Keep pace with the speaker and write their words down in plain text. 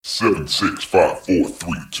7, 6, 5, 4,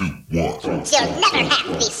 3, 2, 1. You'll never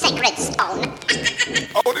have the sacred stone.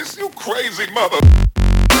 Oh, this you crazy mother.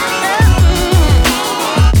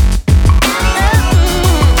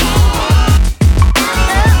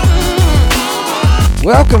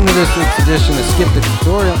 Welcome to this week's edition of Skip the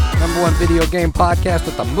Tutorial, #1 video game podcast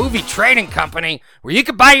with the Movie Trading Company, where you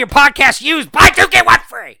can buy your podcast used, buy two, get one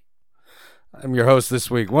free. I'm your host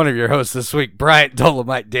this week, one of your hosts this week, Bryant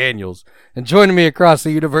Dolomite Daniels. And joining me across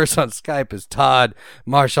the universe on Skype is Todd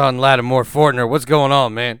Marshawn Lattimore Fortner. What's going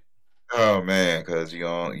on, man? Oh man, cause you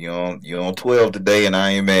on 12 today, and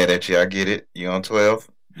I ain't mad at you. I get it. You on 12?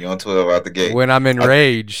 You on 12 out the gate? When I'm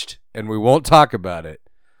enraged, and we won't talk about it,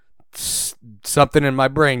 something in my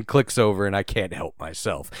brain clicks over, and I can't help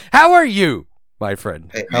myself. How are you, my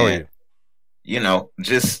friend? Hey, How man, are you? You know,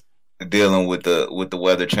 just dealing with the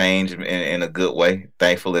weather change in a good way.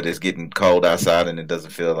 Thankful that it's getting cold outside, and it doesn't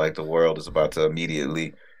feel like the world is about to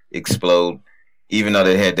immediately explode. Even though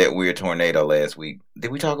they had that weird tornado last week. Did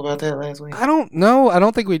we talk about that last week? I don't know. I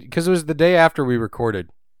don't think we, because it was the day after we recorded.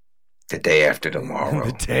 The day after tomorrow.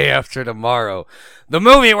 The day after tomorrow. The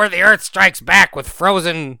movie where the Earth strikes back with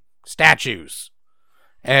frozen statues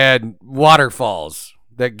and waterfalls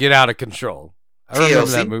that get out of control. I remember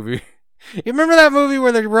TLC. that movie. You remember that movie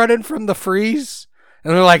where they're running from the freeze?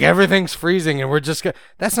 And they're like, everything's freezing, and we're just...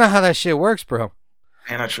 That's not how that shit works, bro.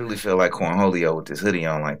 Man, I truly feel like Cornholio with this hoodie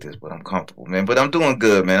on like this, but I'm comfortable, man. But I'm doing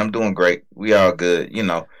good, man. I'm doing great. We all good, you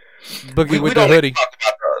know. Boogie with we the don't hoodie. talk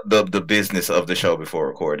about the business of the show before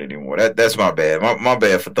recording anymore. That's my bad. My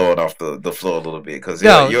bad for throwing off the floor a little bit, because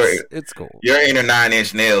No, your it's cool. your inner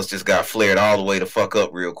 9-inch nails just got flared all the way to fuck up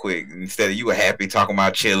real quick. Instead of you were happy talking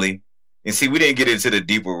about chili, and see, we didn't get into the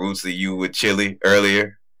deeper roots of you with chili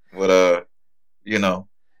earlier, but you know,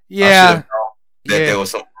 I should Yeah. have known that Yeah. there was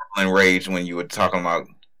some rage when you were talking about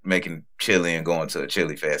making chili and going to a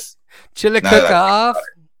chili fest. Chili Now that I cook-off.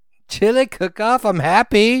 Chili cook-off. I'm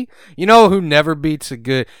happy. You know who never beats a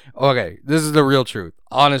good... Okay, this is the real truth.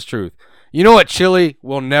 Honest truth. You know what chili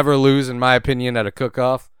will never lose, in my opinion, at a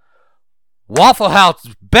cook-off? Waffle House.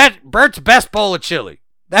 Bert's best bowl of chili.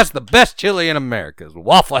 That's the best chili in America. Is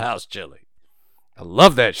Waffle House chili. I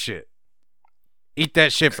love that shit. Eat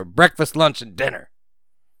that shit for breakfast, lunch, and dinner.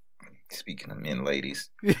 Speaking of men, ladies,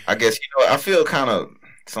 I guess I feel kind of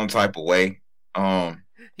some type of way. You 'Cause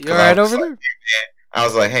alright I was over like, there? I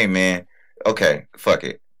was like, hey man, okay, fuck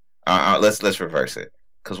it. Let's reverse it.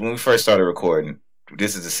 Because when we first started recording,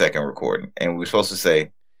 this is the second recording, and we were supposed to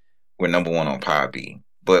say we're #1 on Podbean,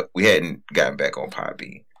 but we hadn't gotten back on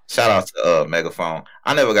Podbean. Shout out to Megaphone.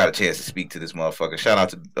 I never got a chance to speak to this motherfucker. Shout out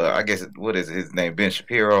to I guess what is his name, Ben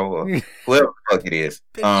Shapiro, or whoever the fuck it is.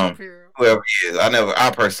 Whoever he is.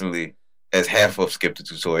 I personally, as half of Skip the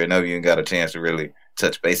Tutorial, never even got a chance to really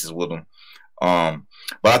touch bases with him.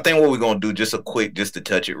 But I think what we're gonna do, just to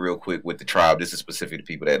touch it real quick with the tribe. This is specific to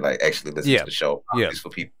people that like actually listen to the show. Yeah. It's for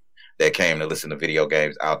people that came to listen to video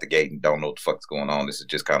games out the gate and don't know what the fuck's going on. This is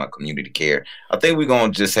just kind of community care. I think we're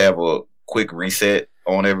gonna just have a quick reset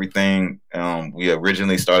on everything. We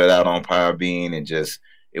originally started out on Podbean, and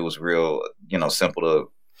it was real, simple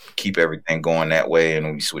to keep everything going that way, and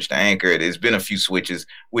when we switched to Anchor, there's been a few switches,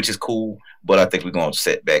 which is cool, but I think we're going to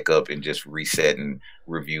set back up and just reset and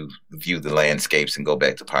view the landscapes and go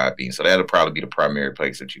back to Podbean. So that'll probably be the primary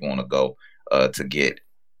place that you want to go to get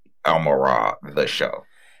Almara, the show.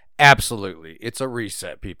 Absolutely. It's a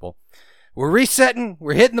reset, people. We're resetting.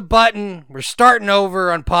 We're hitting the button. We're starting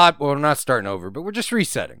over on Pod. Well, we're not starting over, but we're just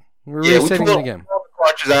resetting. We're resetting it again. We pulled the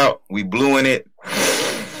cartridge out. We blew in it.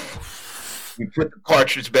 We put the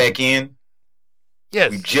cartridge back in.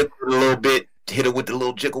 Yes. We jiggled it a little bit. Hit it with the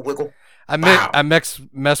little jiggle wiggle. I mess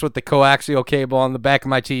with the coaxial cable on the back of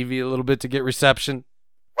my TV a little bit to get reception.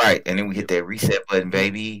 Right, and then we hit that reset button,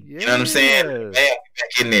 baby. Yeah. You know what I'm saying? Man, we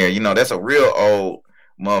back in there. That's a real old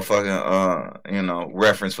motherfucking,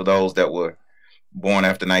 reference for those that were born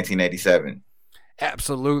after 1987.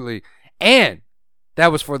 Absolutely. And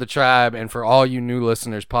that was for the tribe, and for all you new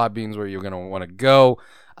listeners, Podbean's where you're going to want to go.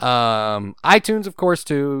 iTunes, of course,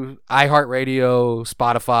 too. iHeartRadio,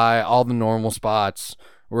 Spotify, all the normal spots.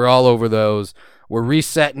 We're all over those. We're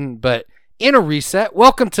resetting, but in a reset,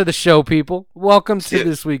 welcome to the show, people. Welcome to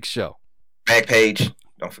this week's show. Back page.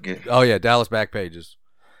 Don't forget. Oh, yeah, Dallas back pages.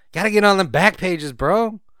 Got to get on them back pages,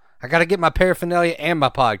 bro. I got to get my paraphernalia and my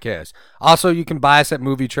podcast. Also, you can buy us at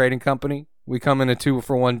Movie Trading Company. We come in a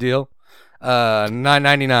 2-for-1 deal.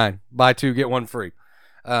 $9.99. Buy 2, get 1 free.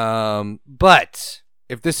 But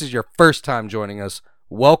if this is your first time joining us,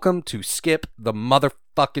 welcome to Skip the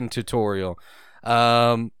motherfucking Tutorial.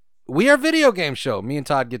 We are a video game show. Me and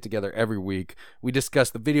Todd get together every week. We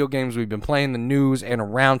discuss the video games we've been playing, the news, and a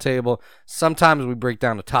roundtable. Sometimes we break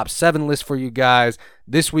down the top 7 list for you guys.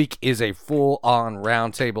 This week is a full-on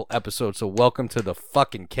roundtable episode, so welcome to the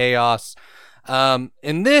fucking chaos.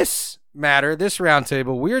 In this matter, this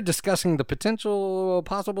roundtable, we are discussing the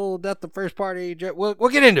possible death of first party. We'll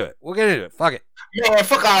get into it. Fuck it. Man,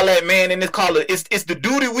 fuck all that, man. And it's the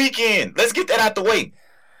duty weekend. Let's get that out the way.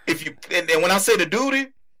 And when I say the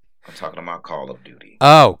duty, I'm talking about Call of Duty.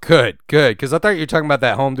 Oh, good. Because I thought you were talking about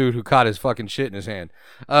that home dude who caught his fucking shit in his hand.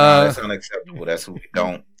 No, that's unacceptable. That's who we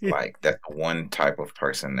don't like. That's the one type of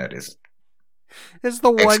person that is. It's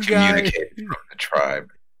the one guy excommunicated from the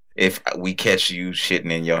tribe. If we catch you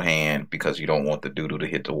shitting in your hand because you don't want the doodle to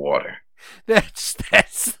hit the water, that's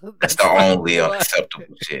the only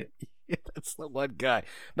unacceptable shit. Yeah, that's the one guy.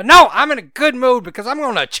 But no, I'm in a good mood because I'm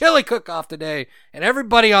going to chili cook-off today, and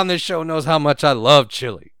everybody on this show knows how much I love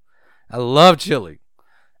chili. I love chili.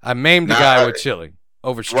 I maimed the guy with chili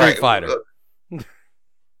over Street Fighter.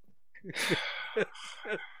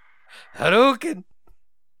 Hadouken.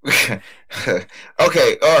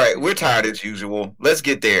 Okay, all right. We're tired as usual. Let's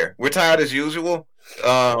get there. We're tired as usual.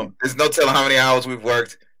 There's no telling how many hours we've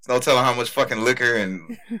worked. There's no telling how much fucking liquor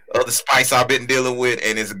and other spice I've been dealing with,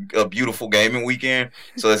 and it's a beautiful gaming weekend.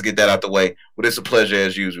 So let's get that out the way. But it's a pleasure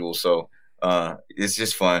as usual. So it's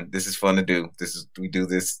just fun. This is fun to do. We do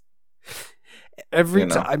this. Every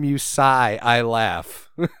time you sigh, I laugh.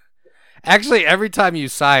 Actually, every time you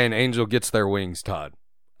sigh, an angel gets their wings, Todd.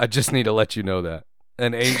 I just need to let you know that.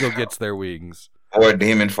 An angel gets their wings. Or a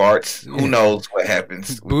demon farts. Who knows what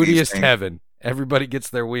happens? Bootiest heaven. Everybody gets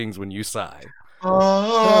their wings when you sigh.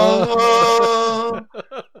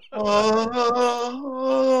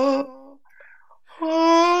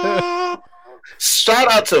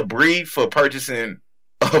 Shout out to Bree for purchasing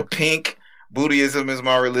a pink Buddhism is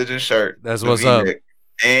my religion shirt. That's what's up.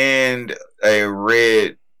 And a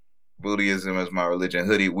red Buddhism is my religion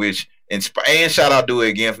hoodie, which and shout out Do It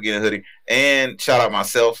Again for getting a hoodie, and shout out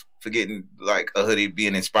myself for getting like a hoodie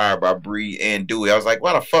being inspired by Bree and Dewey. I was like,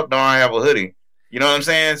 why the fuck don't I have a hoodie? You know what I'm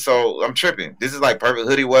saying? So I'm tripping. This is like perfect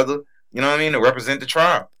hoodie weather. You know what I mean? To represent the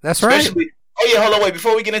tribe. That's right. Oh yeah, hold on, wait.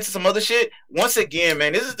 Before we get into some other shit, once again,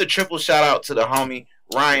 man, this is the triple shout out to the homie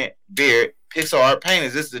Bryant Beard, Pixel Art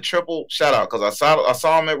Painters. This is the triple shout out because I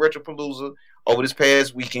saw him at Retropalooza over this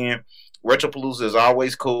past weekend. Retropalooza is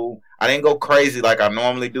always cool. I didn't go crazy like I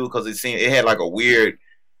normally do because it had like a weird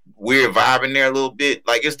vibe in there a little bit.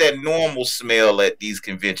 Like it's that normal smell at these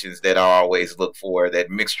conventions that I always look for.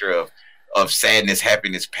 That mixture of sadness,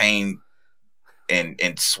 happiness, pain,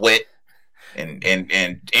 and sweat, and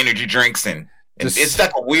energy drinks, and it's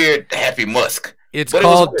like a weird happy musk. It's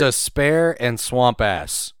called despair and swamp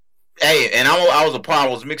ass. Hey, and I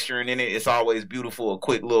was mixturing in it. It's always beautiful. A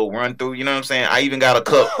quick little run through. You know what I'm saying? I even got a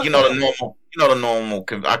cup. The normal.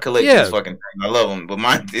 I collect these fucking things. I love them. But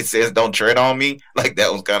mine, it says "Don't tread on me." Like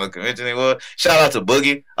that was kind of convention it was. Shout out to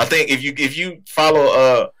Boogie. I think if you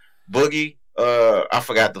follow Boogie, I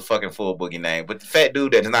forgot the fucking full Boogie name, but the fat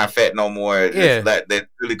dude that's not fat no more. Yeah, that's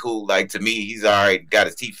really cool. Like to me, he's alright. Got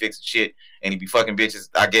his teeth fixed and shit, and he be fucking bitches.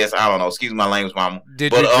 I guess I don't know. Excuse my language, mama.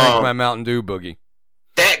 Did you drink my Mountain Dew, Boogie?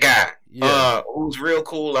 That guy, who's real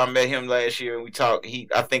cool. I met him last year and we talked.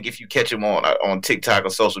 I think if you catch him on TikTok or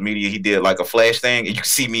social media, he did like a flash thing, and you can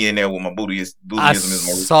see me in there with my Buddhism. I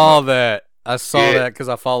saw that because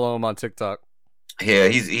I follow him on TikTok. Yeah,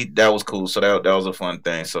 that was cool. So that was a fun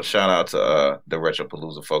thing. So shout out to the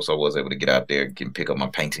Retropalooza folks. I was able to get out there and pick up my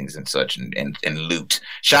paintings and such and loot.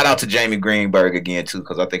 Shout out to Jamie Greenberg again too,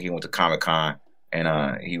 because I think he went to Comic-Con.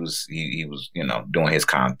 And he was doing his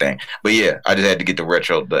con thing. But yeah, I just had to get the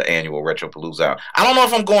annual Retropalooza out. I don't know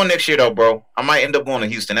if I'm going next year though, bro. I might end up going to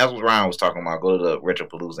Houston. That's what Ryan was talking about. Go to the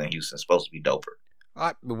Retropalooza in Houston. It's supposed to be doper. All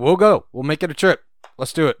right, we'll go. We'll make it a trip.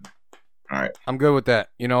 Let's do it. All right. I'm good with that.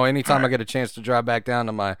 Anytime I get a chance to drive back down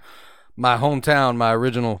to my hometown, my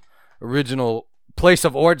original place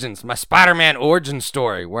of origins, my Spider-Man origin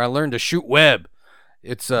story, where I learned to shoot web.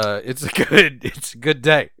 It's a good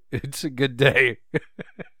day. It's a good day.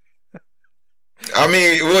 I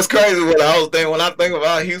mean, what's crazy? When I think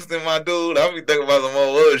about Houston, my dude, I be thinking about some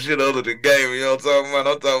more other shit other than gaming. You know what I'm talking about?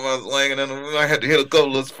 I'm talking about slanging, and we might have to hit a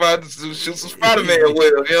couple of spots to shoot some Spider-Man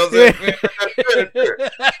with. You know what I'm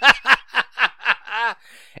saying?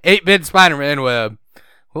 8-bit Spider-Man web.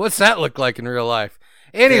 What's that look like in real life?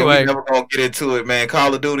 Anyway, we're never gonna get into it, man.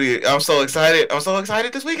 Call of Duty. I'm so excited.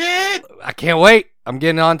 This weekend. I can't wait. I'm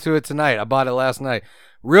getting onto it tonight. I bought it last night.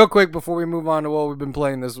 Real quick before we move on to what we've been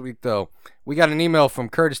playing this week, though, we got an email from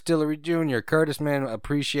Curtis Tillery Jr. Curtis, man,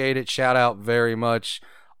 appreciate it. Shout out very much.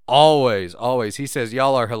 Always, always. He says,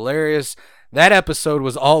 y'all are hilarious. That episode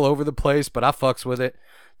was all over the place, but I fucks with it.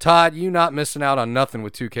 Todd, you not missing out on nothing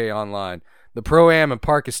with 2K Online. The Pro-Am and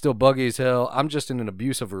Park is still buggy as hell. I'm just in an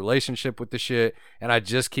abusive relationship with the shit, and I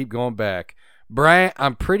just keep going back. Bryant,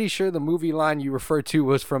 I'm pretty sure the movie line you referred to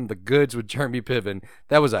was from The Goods with Jeremy Piven.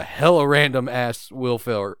 That was a hella random-ass Will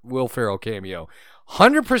Ferrell cameo.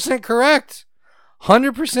 100% correct.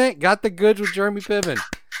 100% got The Goods with Jeremy Piven.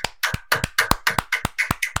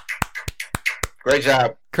 Great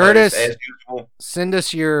job, Curtis. As usual. Send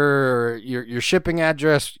us your shipping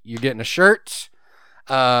address. You're getting a shirt.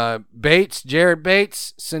 Bates, Jared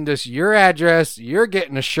Bates, send us your address. You're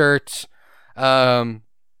getting a shirt. Hell,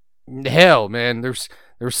 man, there's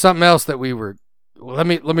something else that we were. Let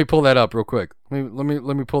me pull that up real quick. Let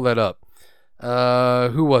me pull that up.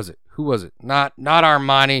 Who was it? Not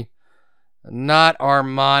Armani. Not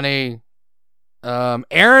Armani.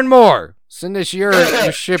 Aaron Moore. Send us your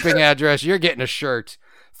shipping address. You're getting a shirt.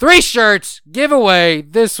 3 shirts giveaway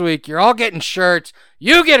this week. You're all getting shirts.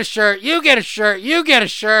 You get a shirt. You get a shirt. You get a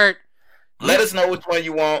shirt. Let us know which one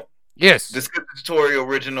you want. Yes. The Skip the Tutorial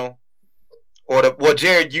original. Or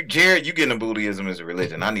Jared, you getting a bootyism as a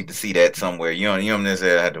religion. I need to see that somewhere. You don't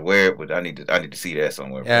necessarily have to wear it, but I need to see that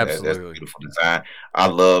somewhere. Absolutely. That's a beautiful design. I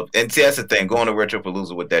love, and see, that's the thing, going to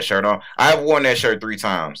Retropalooza with that shirt on. I've worn that shirt 3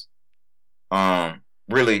 times.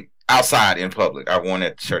 Really outside in public. I've worn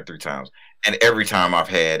that shirt 3 times. And every time I've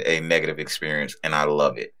had a negative experience, and I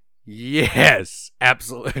love it. Yes,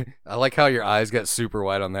 absolutely. I like how your eyes got super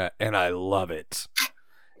wide on that, and I love it.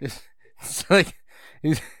 It's like,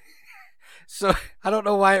 so I don't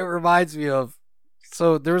know why it reminds me of.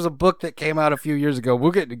 So there was a book that came out a few years ago.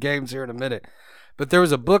 We'll get into games here in a minute, but there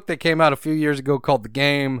was a book that came out a few years ago called The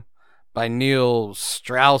Game by Neil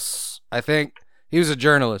Strauss. I think he was a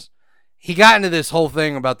journalist. He got into this whole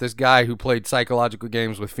thing about this guy who played psychological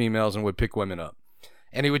games with females and would pick women up.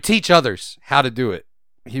 And he would teach others how to do it.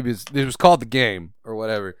 It was called The Game or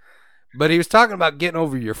whatever. But he was talking about getting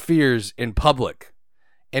over your fears in public.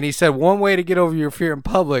 And he said one way to get over your fear in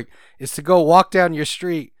public is to go walk down your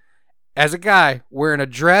street as a guy wearing a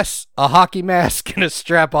dress, a hockey mask, and a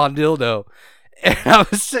strap-on dildo. And I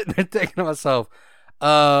was sitting there thinking to myself,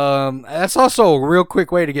 that's also a real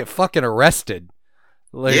quick way to get fucking arrested.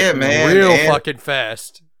 Like, yeah, man. Real fucking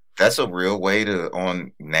fast. That's a real way to,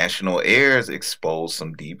 on national airs, expose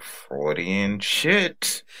some deep Freudian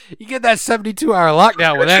shit. You get that 72-hour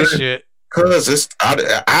lockdown with that shit. Because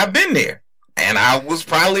I've been there. And I was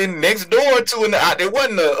probably next door to it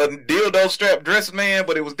wasn't a dildo strap dress man,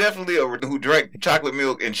 but it was definitely who drank chocolate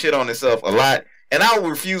milk and shit on himself a lot. And I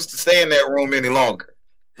refused to stay in that room any longer.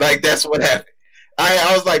 Like, that's what happened.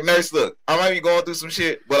 I was like, nurse, look, I might be going through some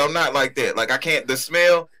shit, but I'm not like that. Like, I can't, the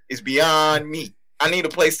smell is beyond me. I need a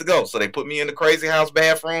place to go. So they put me in the crazy house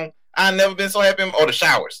bathroom. I've never been so happy. Or the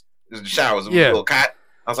showers. It was the showers. It was a little cot.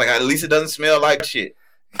 I was like, at least it doesn't smell like shit.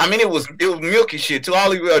 I mean, it was milky shit too.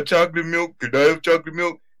 All these chocolate milk. Could I have chocolate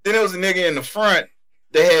milk? Then there was a nigga in the front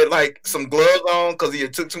that had like some gloves on because he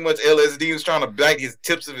had took too much LSD. He was trying to bite his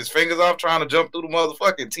tips of his fingers off, trying to jump through the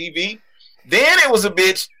motherfucking TV. Then it was a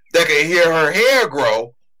bitch that could hear her hair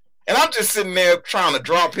grow. And I'm just sitting there trying to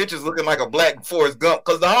draw pictures looking like a black Forrest Gump.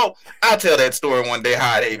 Because I'll tell that story one day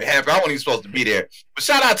how it even happened. I wasn't even supposed to be there. But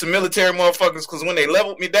shout out to military motherfuckers, because when they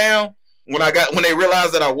leveled me down, when they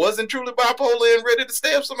realized that I wasn't truly bipolar and ready to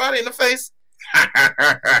stab somebody in the face,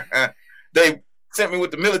 they sent me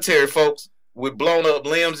with the military folks with blown up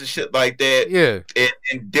limbs and shit like that. Yeah.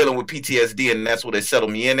 And dealing with PTSD, and that's what they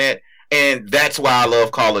settled me in at. And that's why I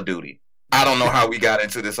love Call of Duty. I don't know how we got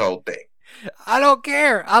into this whole thing. I don't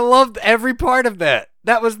care. I loved every part of that.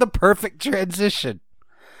 That was the perfect transition.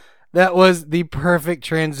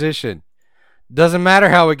 Doesn't matter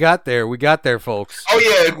how we got there. We got there, folks. Oh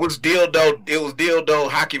yeah, it was dildo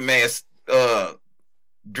hockey mask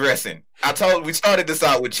dressing. We started this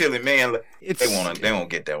out with chili, man. They won't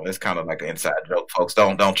get that one. It's kind of like an inside joke, folks.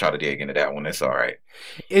 Don't try to dig into that one. It's all right.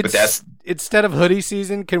 But that's instead of hoodie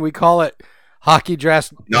season, can we call it hockey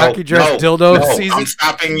dress dildo season? I'm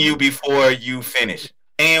stopping you before you finish.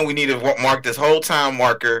 And we need to mark this whole time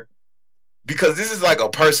marker, because this is like a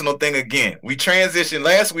personal thing again. We transitioned.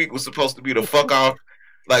 Last week was supposed to be the fuck off.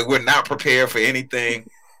 Like, we're not prepared for anything,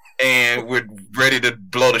 and we're ready to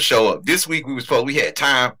blow the show up. This week we had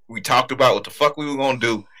time. We talked about what the fuck we were going to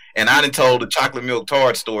do, and I done told the chocolate milk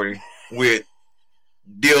tart story with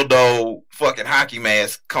dildo fucking hockey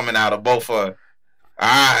mask coming out of both our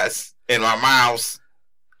eyes and my mouths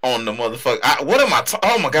on the motherfucker.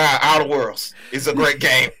 Oh my God, Outer Worlds. It's a great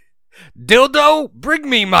game. Dildo, bring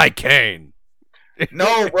me my cane.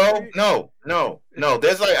 No, bro. No.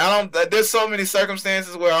 There's like there's so many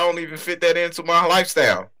circumstances where I don't even fit that into my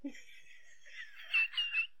lifestyle.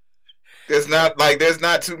 There's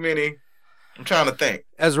not too many. I'm trying to think.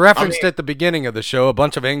 As referenced at the beginning of the show, a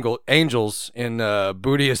bunch of angels in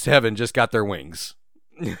Buddhist heaven just got their wings.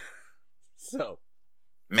 So,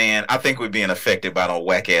 man, I think we're being affected by those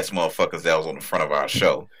whack ass motherfuckers that was on the front of our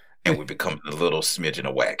show, and we become a little smidgen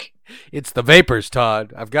of whack. It's the vapors,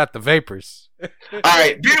 Todd. I've got the vapors. All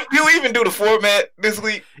right, do you even do the format this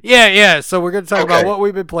week? Yeah. So we're gonna talk about what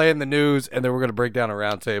we've been playing, the news, and then we're gonna break down a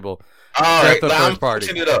roundtable. All right,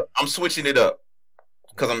 I'm switching it up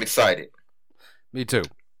because I'm excited. Me too.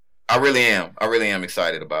 I really am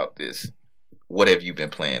excited about this. What have you been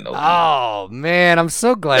playing though? Oh man, I'm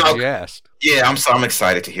so glad you asked. Yeah, I'm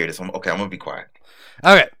excited to hear this. I'm gonna be quiet.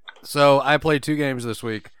 Okay, so I played 2 games this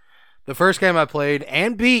week. The first game I played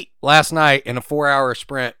and beat last night in a 4-hour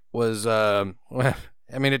sprint was,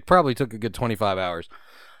 it probably took a good 25 hours.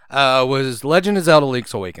 Was Legend of Zelda: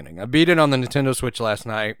 Link's Awakening. I beat it on the Nintendo Switch last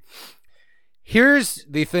night. Here's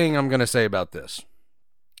the thing I'm gonna say about this.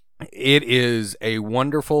 It is a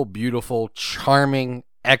wonderful, beautiful, charming,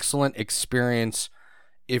 excellent experience.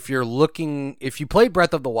 If you played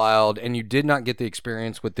Breath of the Wild and you did not get the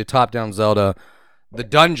experience with the top-down Zelda, the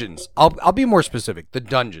dungeons, I'll be more specific, the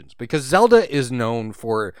dungeons, because Zelda is known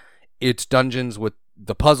for its dungeons with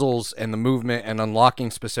the puzzles and the movement and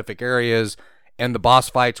unlocking specific areas and the boss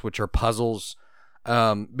fights, which are puzzles.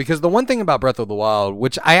 Because the one thing about Breath of the Wild,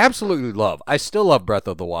 which I absolutely love, I still love Breath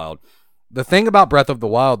of the Wild. The thing about Breath of the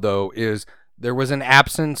Wild, though, is there was an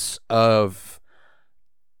absence of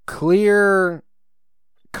clear,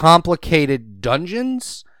 complicated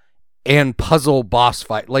dungeons and puzzle boss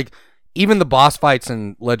fight. Like, even the boss fights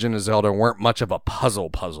in Legend of Zelda weren't much of a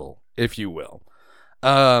puzzle, if you will.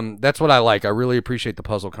 That's what I like. I really appreciate the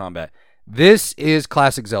puzzle combat. This is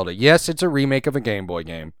classic Zelda. Yes, it's a remake of a Game Boy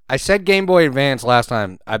game. I said Game Boy Advance last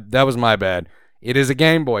time. That was my bad. It is a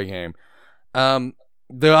Game Boy game.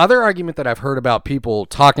 The other argument that I've heard about people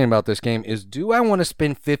talking about this game is, do I want to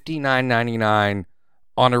spend $59.99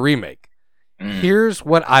 on a remake? Here's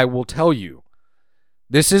what I will tell you.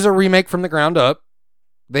 This is a remake from the ground up.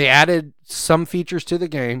 They added some features to the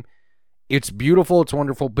game. It's beautiful, it's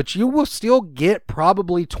wonderful, but you will still get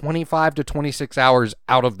probably 25 to 26 hours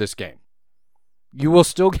out of this game. You will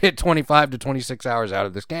still get 25 to 26 hours out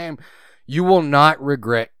of this game. You will not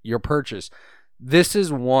regret your purchase. This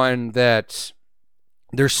is one that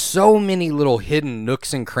there's so many little hidden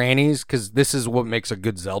nooks and crannies, because this is what makes a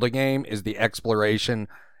good Zelda game, is the exploration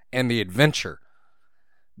and the adventure.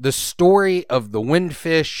 The story of the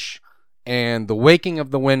windfish and the waking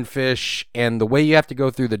of the windfish and the way you have to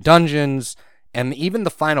go through the dungeons and even the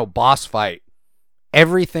final boss fight,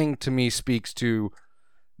 everything to me speaks to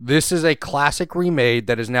this is a classic remade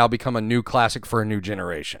that has now become a new classic for a new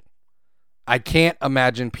generation. I can't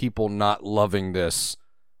imagine people not loving this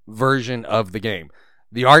version of the game.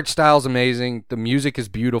 The art style is amazing. The music is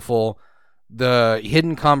beautiful. The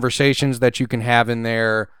hidden conversations that you can have in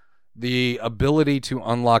there, the ability to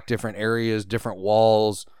unlock different areas, different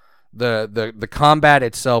walls, the combat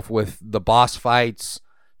itself with the boss fights,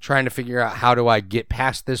 trying to figure out how do I get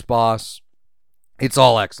past this boss. It's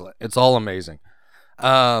all excellent. It's all amazing.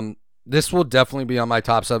 This will definitely be on my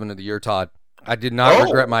top 7 of the year, Todd. I did not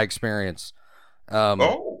regret my experience.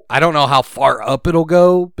 I don't know how far up it'll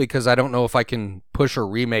go because I don't know if I can push a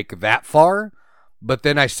remake that far. But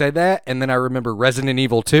then I said that, and then I remember Resident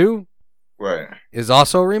Evil 2 is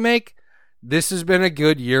also a remake. This has been a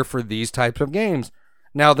good year for these types of games.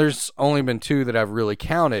 Now, there's only been 2 that I've really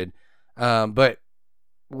counted. But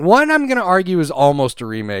one I'm going to argue is almost a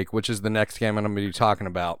remake, which is the next game I'm going to be talking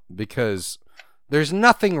about, because there's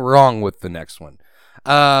nothing wrong with the next one.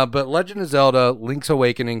 But Legend of Zelda: Link's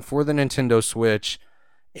Awakening for the Nintendo Switch.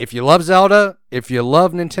 If you love Zelda, if you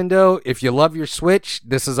love Nintendo, if you love your Switch,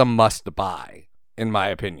 this is a must-buy, in my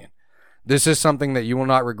opinion. This is something that you will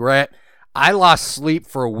not regret. I lost sleep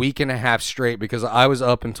for a week and a half straight because I was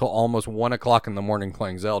up until almost 1 o'clock in the morning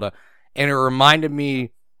playing Zelda. And it reminded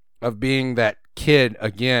me of being that kid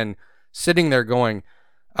again, sitting there going,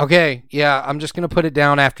 okay, yeah, I'm just going to put it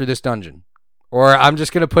down after this dungeon. Or I'm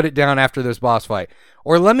just going to put it down after this boss fight.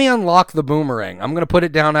 Or let me unlock the boomerang. I'm going to put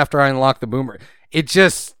it down after I unlock the boomerang. It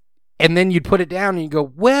just, and then you'd put it down and you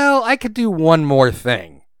go, well, I could do one more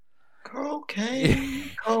thing. Cocaine.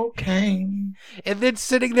 And then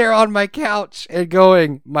sitting there on my couch and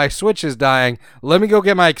going, my Switch is dying. Let me go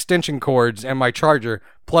get my extension cords and my charger,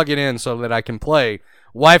 plug it in so that I can play.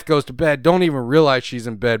 Wife goes to bed. Don't even realize she's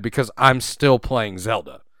in bed because I'm still playing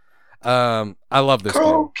Zelda. I love this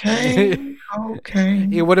game.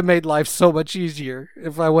 Cocaine. It would have made life so much easier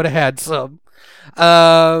if I would have had some.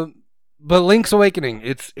 But Link's Awakening,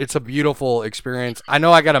 it's a beautiful experience. I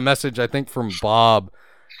know I got a message, I think, from Bob,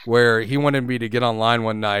 where he wanted me to get online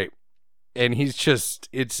one night, and he's just,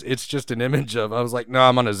 it's just an image of, I was like, no,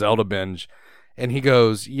 I'm on a Zelda binge. And he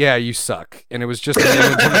goes, yeah, you suck. And it was just an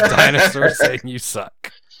image of a dinosaur saying you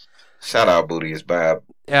suck. Shout out Booty is Bob.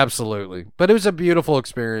 Absolutely. But it was a beautiful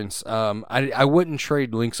experience. I wouldn't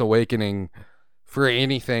trade Link's Awakening for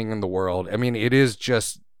anything in the world. I mean, it is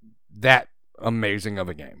just that amazing of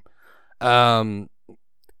a game.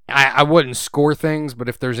 I wouldn't score things, but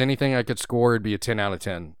if there's anything I could score, it'd be a 10 out of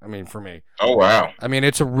 10. I mean, for me. Oh, wow. I mean,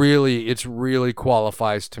 it's really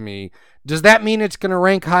qualifies to me. Does that mean it's going to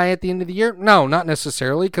rank high at the end of the year? No, not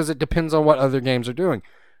necessarily, because it depends on what other games are doing.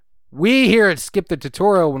 We here at Skip the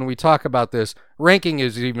Tutorial, when we talk about this, ranking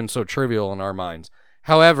is even so trivial in our minds.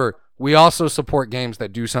 However, we also support games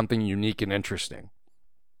that do something unique and interesting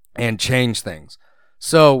and change things.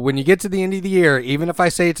 So when you get to the end of the year, even if I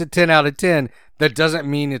say it's a 10 out of 10, that doesn't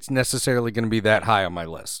mean it's necessarily going to be that high on my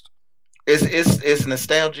list. Is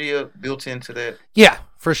nostalgia built into that? Yeah,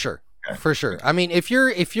 for sure. Okay. For sure. I mean, if you're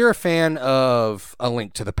a fan of A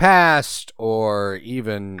Link to the Past, or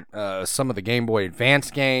even some of the Game Boy Advance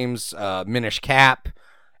games, Minish Cap,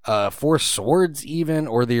 Four Swords even,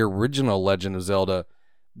 or the original Legend of Zelda,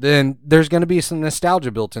 then there's going to be some nostalgia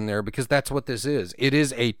built in there, because that's what this is. It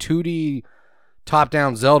is a 2D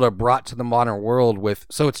top-down Zelda brought to the modern world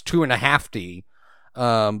so it's 2.5D,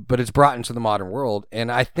 but it's brought into the modern world.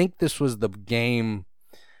 And I think this was the game.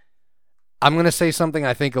 I'm going to say something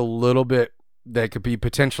I think a little bit that could be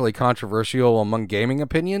potentially controversial among gaming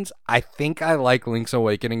opinions. I think I like Link's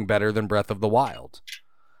Awakening better than Breath of the Wild.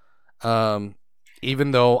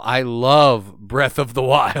 Even though I love Breath of the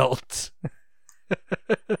Wild.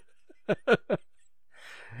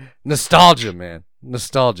 Nostalgia, man.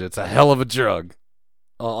 Nostalgia. It's a hell of a drug.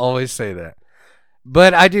 I'll always say that.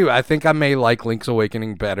 But I do. I think I may like Link's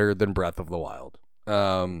Awakening better than Breath of the Wild.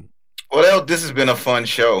 Well, this has been a fun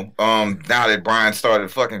show. Now that Bryant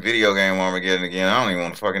started fucking video game Armageddon again, I don't even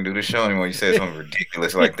want to fucking do this show anymore. You said something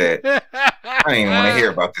ridiculous like that. I didn't even want to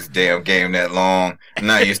hear about this damn game that long.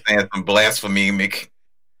 Now you're saying some blasphemic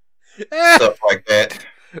stuff like that.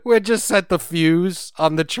 We just set the fuse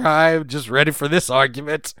on the tribe, just ready for this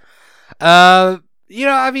argument. I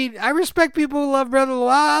mean, I respect people who love Breath of the Wild.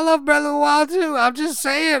 I love Breath of the Wild too. I'm just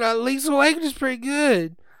saying, Link's Awakening is pretty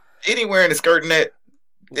good. Any wearing the skirt net?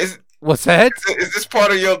 What's that? Is this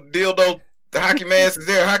part of your dildo? The hockey mask? Is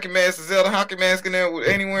there a hockey mask? Is there a hockey mask in there?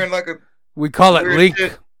 Any wearing like a? We call it Link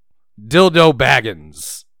shit? Dildo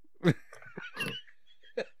Baggins.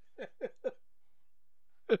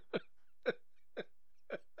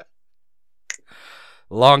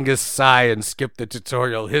 Longest sigh and skip the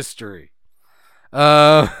tutorial history.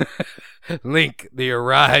 Link, the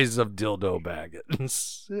arise of Dildo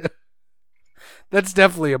Baggins. That's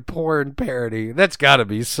definitely a porn parody. That's gotta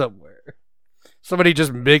be somewhere. Somebody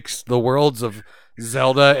just mixed the worlds of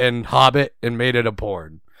Zelda and Hobbit and made it a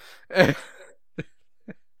porn. I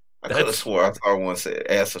could have swore I thought one said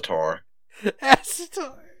Asatar.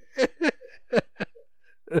 Asatar.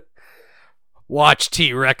 Watch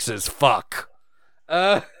T-Rexes fuck.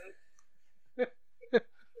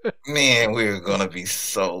 Man, we're gonna be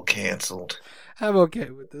so canceled. I'm okay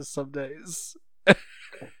with this some days.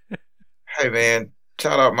 Hey man,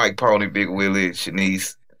 shout out Mike Pony, Big Willie,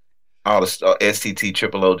 Shanice, all the STT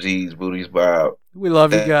Triple OGs, Booties Bob. We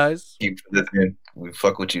love you guys. Keep listening. We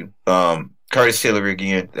fuck with you. Curtis Hillary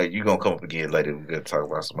again. You gonna come up again later. We're gonna talk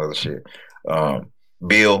about some other shit.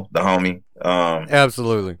 Bill, the homie.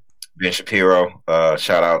 Absolutely. Ben Shapiro.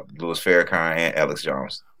 Shout out Louis Farrakhan and Alex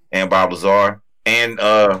Jones and Bob Lazar and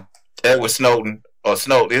Edward Snowden or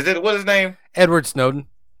Snowden. Is it what his name? Edward Snowden.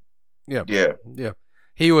 Yeah. Yeah. Yeah.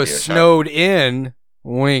 He was snowed in.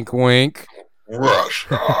 Wink, wink.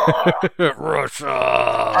 Russia. Russia.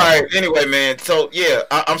 All right. Anyway, man. So yeah,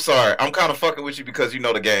 I'm sorry. I'm kind of fucking with you because you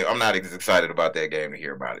know the game. I'm not as excited about that game to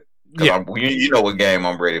hear about it. Because you know what game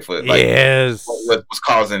I'm ready for. Like, yes. What was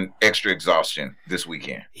causing extra exhaustion this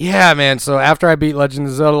weekend? Yeah, man. So after I beat Legend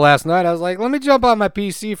of Zelda last night, I was like, let me jump on my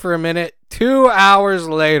PC for a minute. 2 hours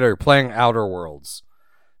later, playing Outer Worlds.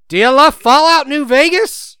 Do you love Fallout New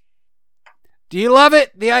Vegas? Do you love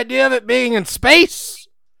it? The idea of it being in space?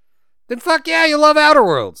 Then fuck yeah, you love Outer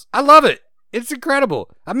Worlds. I love it. It's incredible.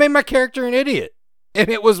 I made my character an idiot, and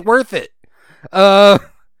it was worth it.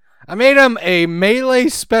 I made him a melee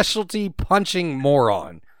specialty punching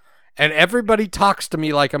moron, and everybody talks to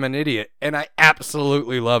me like I'm an idiot, and I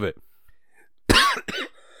absolutely love it.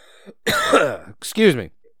 Excuse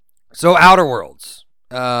me. So Outer Worlds,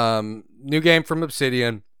 new game from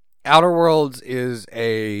Obsidian. Outer Worlds is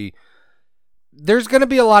there's going to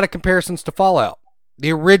be a lot of comparisons to Fallout,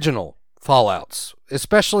 the original Fallouts,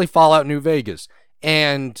 especially Fallout New Vegas.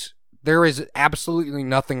 And there is absolutely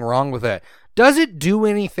nothing wrong with that. Does it do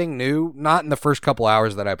anything new? Not in the first couple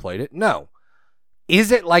hours that I played it. No.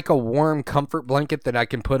 Is it like a warm comfort blanket that I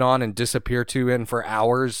can put on and disappear in for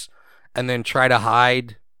hours and then try to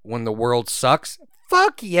hide when the world sucks?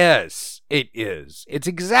 Fuck yes, it is. It's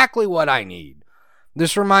exactly what I need.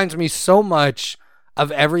 This reminds me so much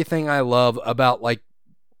of everything I love about like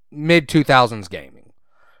mid-2000s gaming.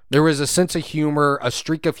 There was a sense of humor, a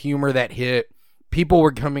streak of humor that hit. People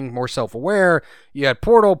were becoming more self-aware. You had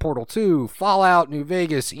Portal, Portal 2, Fallout, New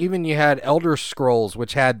Vegas. Even you had Elder Scrolls,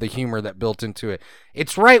 which had the humor that built into it.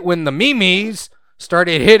 It's right when the memes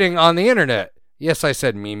started hitting on the internet. Yes, I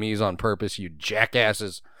said memes on purpose, you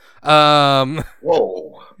jackasses.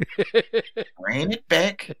 Whoa. Bring it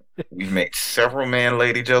back. We've made several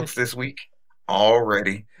man-lady jokes this week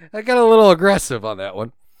already. I got a little aggressive on that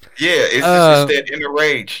one. Yeah, it's just that inner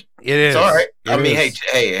rage. It is. It's all right.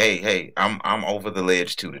 Hey. I'm over the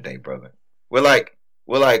ledge too today, brother. We're like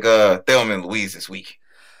Thelma and Louise this week.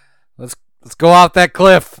 Let's go off that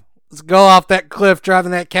cliff. Let's go off that cliff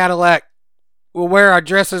driving that Cadillac. We'll wear our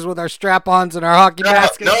dresses with our strap-ons and our hockey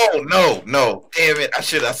baskets. No. Damn it. I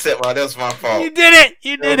set my. That was my fault. You did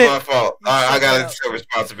it. That was my fault. I got to take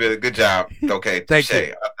responsibility. Good job. Okay. Thank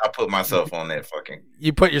you. I put myself on that fucking.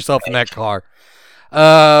 You put yourself in that car.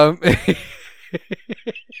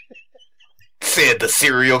 Said the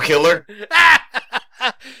serial killer.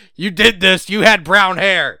 You did this. You had brown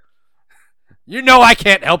hair. You know I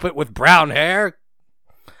can't help it with brown hair.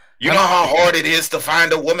 You know how hard it is to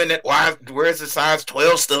find a woman that wears a size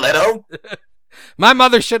 12 stiletto? My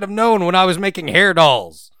mother should have known when I was making hair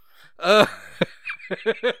dolls. Oh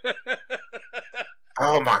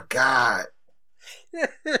my God.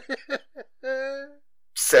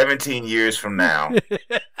 17 years from now.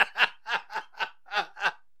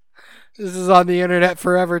 This is on the internet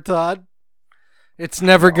forever, Todd. It's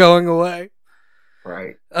never going away.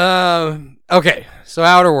 Right. Okay, so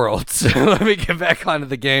Outer Worlds. Let me get back onto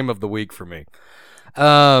the game of the week for me.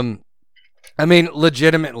 I mean,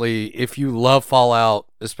 legitimately, if you love Fallout,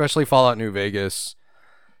 especially Fallout New Vegas,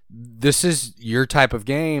 this is your type of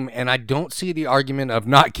game, and I don't see the argument of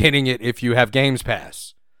not getting it if you have Games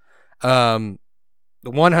Pass.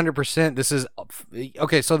 100%. This is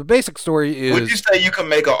okay. So the basic story is. Would you say you can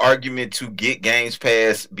make an argument to get Games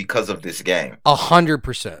Pass because of this game?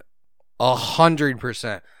 100%.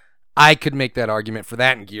 100%. I could make that argument for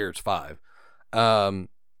that in Gears 5,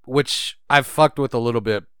 which I've fucked with a little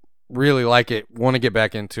bit. Really like it. Want to get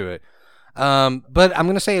back into it. But I'm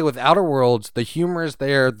going to say with Outer Worlds, the humor is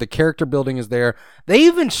there. The character building is there. They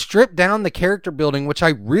even stripped down the character building, which I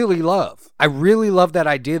really love. I really love that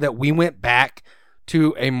idea that we went back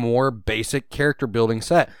to a more basic character building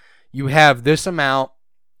set. You have this amount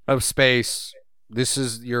of space. This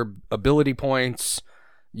is your ability points.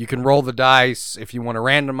 You can roll the dice if you want to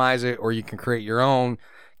randomize it, or you can create your own.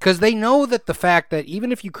 Because they know that the fact that even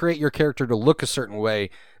if you create your character to look a certain way,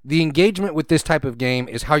 the engagement with this type of game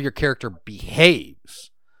is how your character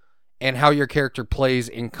behaves and how your character plays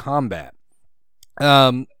in combat.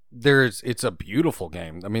 It's a beautiful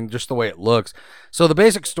game. I mean, just the way it looks. So the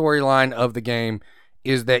basic storyline of the game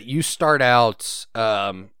is that you start out.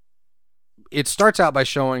 It starts out by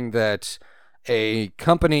showing that a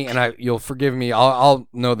company, and you'll forgive me, I'll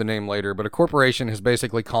know the name later, but a corporation has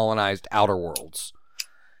basically colonized Outer Worlds.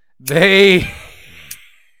 They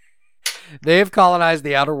have colonized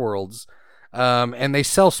the Outer Worlds, and they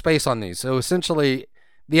sell space on these. So essentially,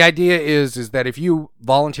 the idea is that if you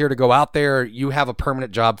volunteer to go out there, you have a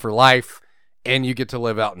permanent job for life, and you get to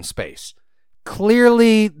live out in space.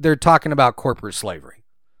 Clearly, they're talking about corporate slavery.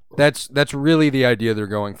 That's really the idea they're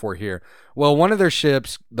going for here. Well, one of their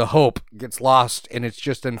ships, the Hope, gets lost, and it's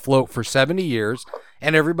just in float for 70 years,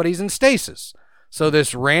 and everybody's in stasis. So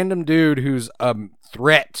this random dude who's a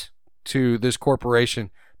threat to this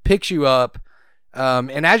corporation picks you up,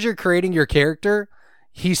 and as you're creating your character,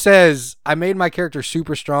 he says, I made my character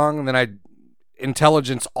super strong, and then I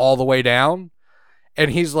intelligence all the way down.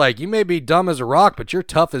 And he's like, you may be dumb as a rock, but you're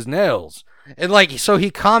tough as nails. And like, so he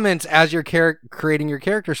comments as you're creating your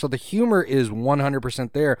character. So the humor is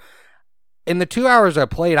 100% there. In the 2 hours I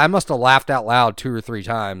played, I must have laughed out loud 2 or 3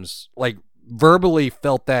 times. Like, verbally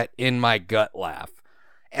felt that in my gut laugh.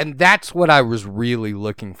 And that's what I was really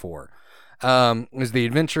looking for. Is the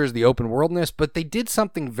adventures, the open worldness. But they did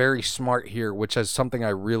something very smart here, which is something I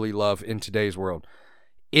really love in today's world.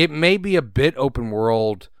 It may be a bit open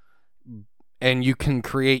world, and you can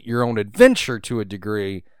create your own adventure to a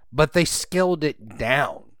degree, but they scaled it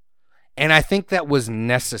down. And I think that was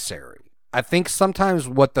necessary. I think sometimes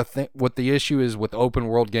what the issue is with open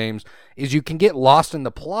world games is you can get lost in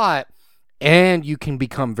the plot and you can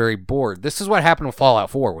become very bored. This is what happened with Fallout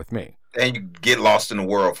 4 with me. And you get lost in the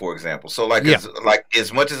world, for example. So like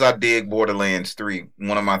as much as I dig Borderlands 3,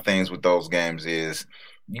 one of my things with those games is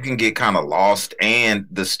you can get kind of lost, and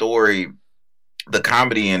the story, the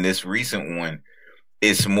comedy in this recent one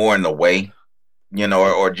is more in the way,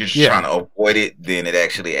 or just trying to avoid it than it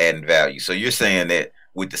actually adding value. So you're saying that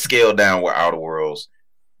with the scale down with Outer Worlds,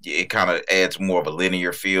 it kind of adds more of a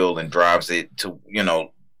linear feel and drives it to,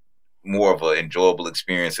 more of an enjoyable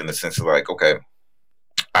experience in the sense of like, okay,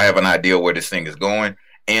 I have an idea where this thing is going.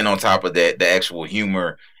 And on top of that, the actual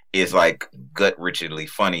humor is like gut-wrenchingly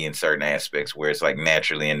funny in certain aspects where it's like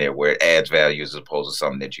naturally in there where it adds value as opposed to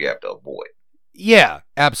something that you have to avoid. Yeah,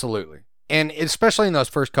 absolutely. And especially in those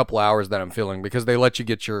first couple hours that I'm feeling, because they let you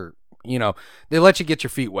get your,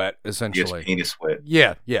 feet wet, essentially. Yes, penis wet.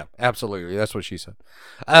 Yeah, absolutely. That's what she said.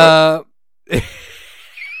 What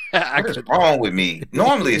is wrong with me?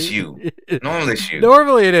 Normally it's you.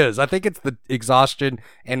 Normally it is. I think it's the exhaustion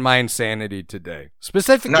and my insanity today.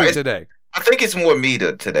 Specifically today. I think it's more me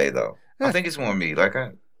today, though. I think it's more me.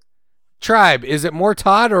 Tribe, is it more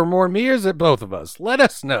Todd or more me, or is it both of us? Let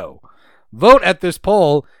us know. Vote at this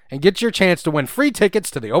poll and get your chance to win free tickets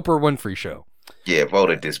to the Oprah Winfrey Show. Yeah, vote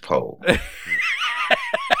at this poll.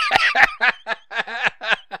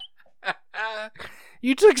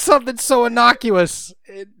 You took something so innocuous.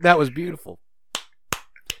 That was beautiful.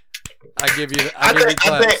 I give you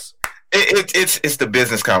claps. It's the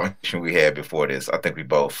business conversation we had before this. I think we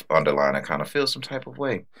both underline and kind of feel some type of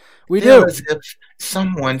way. We do. As if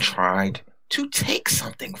someone tried to take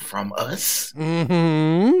something from us.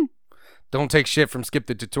 Mm-hmm. Don't take shit from Skip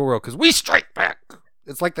the Tutorial because we strike back.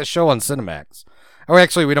 It's like the show on Cinemax. Or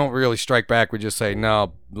actually, we don't really strike back. We just say,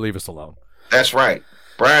 no, leave us alone. That's right.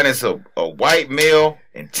 Bryant is a white male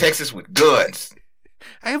in Texas with guns.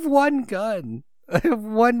 I have one gun. I have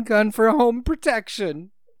one gun for home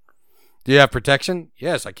protection. Do you have protection?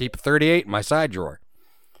 Yes, I keep a 38 in my side drawer.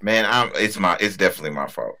 Man, it's definitely my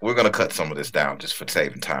fault. We're gonna cut some of this down just for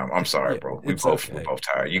saving time. I'm sorry, bro. We're both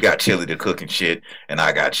tired. You got chili to cook and shit, and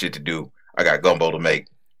I got shit to do. I got gumbo to make.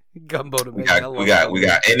 We got,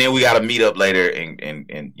 and then we got to meet up later and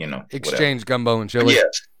exchange gumbo and chili. Yeah.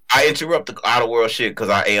 I interrupt the Outer World shit because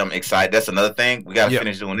I am excited. That's another thing. We got to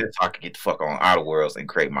finish doing this so I can get the fuck on Outer Worlds and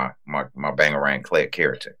create my Bangarang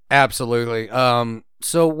character. Absolutely.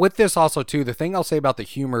 So with this also, too, the thing I'll say about the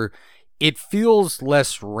humor, it feels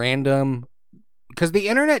less random because the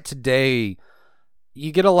internet today,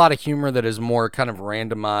 you get a lot of humor that is more kind of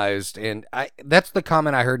randomized. And that's the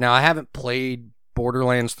comment I heard. Now, I haven't played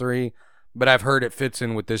Borderlands 3, but I've heard it fits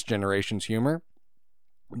in with this generation's humor.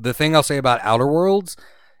 The thing I'll say about Outer Worlds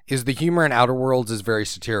is the humor in Outer Worlds is very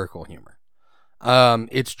satirical humor.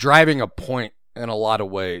 It's driving a point in a lot of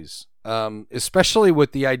ways, especially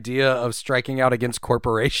with the idea of striking out against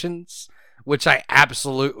corporations, which I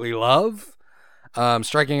absolutely love.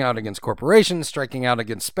 Striking out against corporations, striking out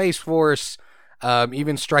against Space Force,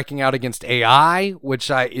 even striking out against AI,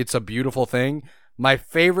 it's a beautiful thing. My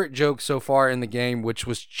favorite joke so far in the game, which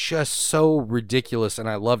was just so ridiculous and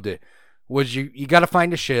I loved it, was you got to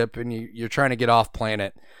find a ship and you're trying to get off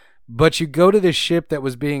planet, but you go to this ship that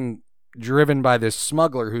was being driven by this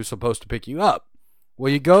smuggler who's supposed to pick you up.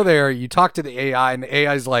 Well, you go there, you talk to the AI, and the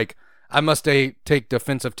AI's like, I must take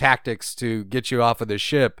defensive tactics to get you off of this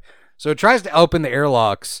ship. So it tries to open the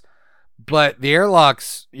airlocks, but the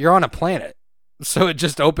airlocks, you're on a planet. So it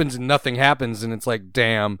just opens and nothing happens, and it's like,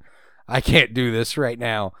 damn, I can't do this right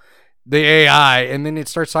now. The AI, and then it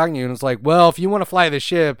starts talking to you, and it's like, well, if you want to fly the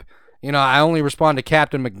ship, I only respond to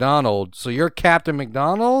Captain McDonald. So you're Captain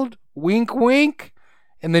McDonald? Wink, wink.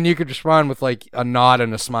 And then you could respond with like a nod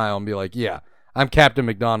and a smile and be like, yeah, I'm Captain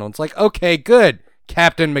McDonald. It's like, okay, good,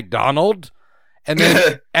 Captain McDonald. And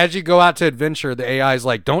then as you go out to adventure, the AI is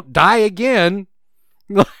like, don't die again.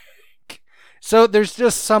 So there's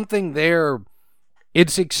just something there.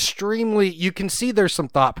 It's extremely, you can see there's some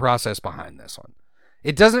thought process behind this one.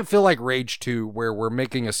 It doesn't feel like Rage 2 where we're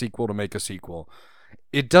making a sequel to make a sequel.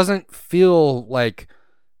 It doesn't feel like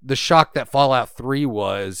the shock that Fallout 3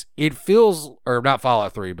 was. It feels, or not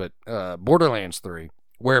Fallout 3, but Borderlands 3,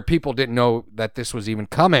 where people didn't know that this was even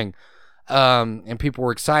coming, and people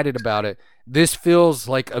were excited about it. This feels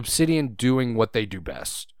like Obsidian doing what they do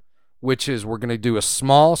best, which is we're going to do a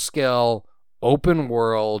small-scale,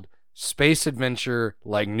 open-world, space adventure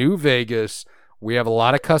like New Vegas. We have a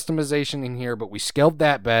lot of customization in here, but we scaled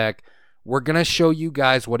that back. We're going to show you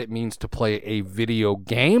guys what it means to play a video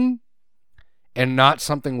game and not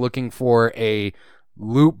something looking for a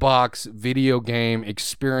loot box video game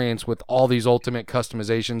experience with all these ultimate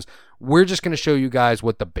customizations. We're just going to show you guys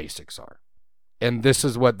what the basics are. And this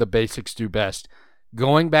is what the basics do best.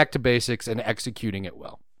 Going back to basics and executing it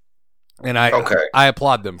well. And I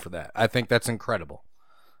applaud them for that. I think that's incredible.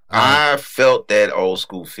 I felt that old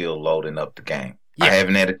school feel loading up the game. Yeah. I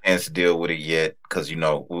haven't had a chance to deal with it yet because, you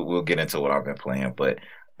know, we'll get into what I've been playing. But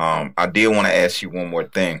I did want to ask you one more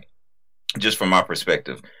thing, just from my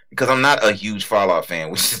perspective, because I'm not a huge Fallout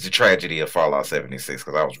fan, which is the tragedy of Fallout 76,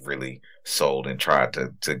 because I was really sold and tried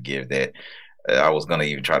to give that. I was going to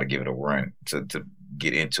even try to give it a run to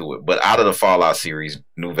get into it. But out of the Fallout series,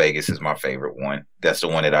 New Vegas is my favorite one. That's the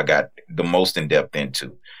one that I got the most in depth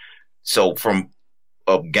into. So from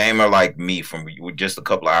a gamer like me, from just a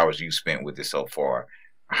couple of hours you spent with it so far,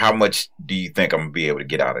 how much do you think I'm gonna be able to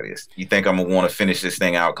get out of this? You think I'm gonna want to finish this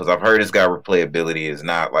thing out? Because I've heard it's got replayability, is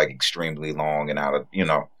not like extremely long and out of, you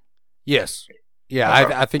know. Yes. Yeah,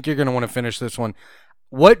 I think you're gonna want to finish this one.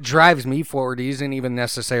 What drives me forward isn't even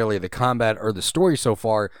necessarily the combat or the story so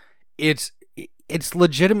far. It's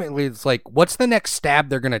legitimately, it's like, what's the next stab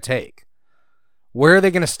they're gonna take? Where are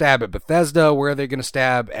they gonna stab at Bethesda? Where are they gonna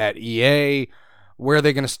stab at EA? Where are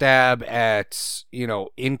they going to stab at, you know,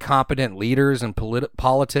 incompetent leaders and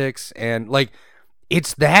politics? And, like,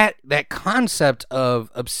 it's that concept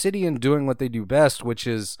of Obsidian doing what they do best, which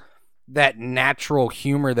is that natural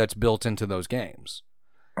humor that's built into those games.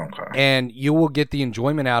 Okay. And you will get the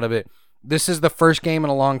enjoyment out of it. This is the first game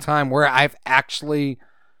in a long time where I've actually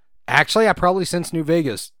I probably since New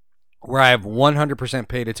Vegas, where I have 100%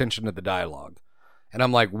 paid attention to the dialogue. And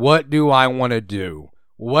I'm like, what do I want to do?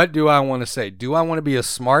 What do I want to say? Do I want to be a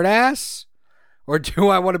smartass, or do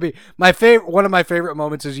I want to be one of my favorite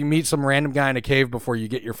moments is you meet some random guy in a cave before you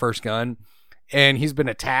get your first gun, and he's been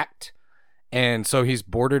attacked, and so he's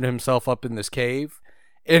boarded himself up in this cave,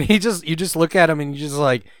 and you just look at him and he's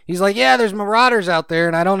like, yeah, there's marauders out there,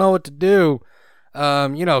 and I don't know what to do.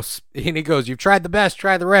 You know, and he goes, you've tried the best,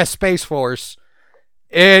 try the rest, Space Force,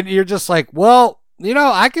 and you're just like, well, you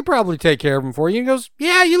know, I could probably take care of him for you. And he goes,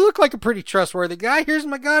 yeah, you look like a pretty trustworthy guy. Here's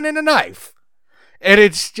my gun and a knife. And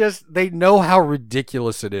it's just, they know how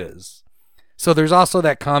ridiculous it is. So there's also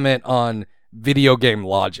that comment on video game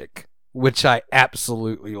logic, which I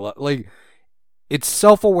absolutely love. Like, it's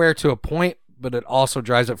self-aware to a point, but it also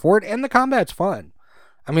drives it forward. And the combat's fun.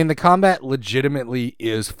 I mean, the combat legitimately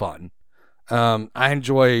is fun. I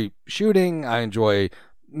enjoy shooting.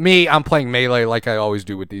 I'm playing melee like I always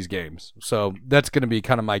do with these games. So that's going to be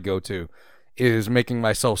kind of my go-to, is making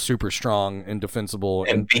myself super strong and defensible.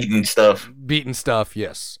 And beating stuff. Beating stuff,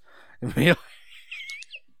 yes. Yeah,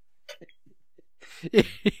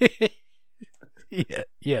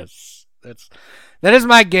 yes. That is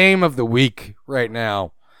my game of the week right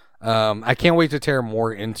now. I can't wait to tear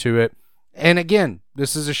more into it. And again,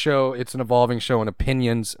 this is a show, it's an evolving show, and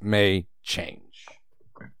opinions may change.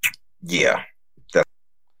 Yeah.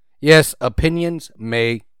 Yes, opinions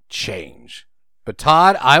may change. But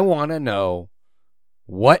Todd, I want to know,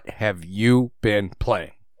 what have you been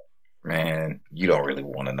playing? Man, you don't really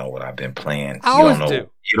want to know what I've been playing. I always do.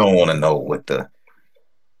 You don't want to know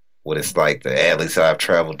what it's like, the alleys I've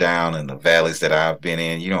traveled down and the valleys that I've been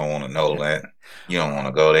in. You don't want to know that. You don't want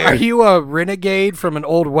to go there. Are you a renegade from an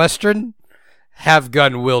old western? Have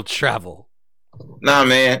gun will travel. Nah,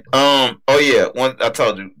 man. Oh yeah. I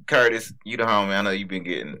told you, Curtis, you the homie. I know you've been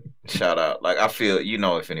getting shout out. Like, I feel, you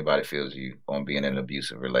know, if anybody feels you on being in an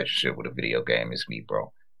abusive relationship with a video game, it's me,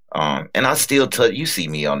 bro. And I still you see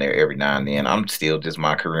me on there every now and then. I'm still just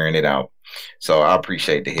my careering it out. So I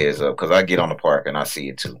appreciate the heads up, because I get on the park and I see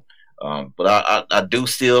it too. But I do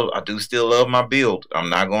still love my build. I'm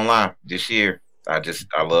not gonna lie. This year, I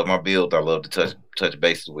love my build. I love to touch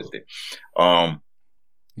bases with it.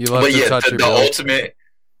 You love to touch your build. Ultimate,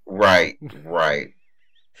 right.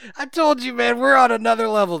 I told you, man, we're on another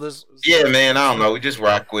level. Yeah, man. I don't know. We just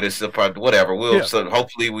rock with it. So whatever. So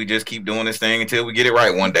hopefully we just keep doing this thing until we get it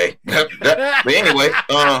right one day. But anyway,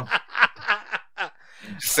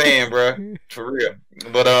 saying, bro, for real.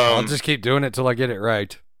 But I'll just keep doing it till I get it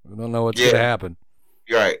right. I don't know what's gonna happen.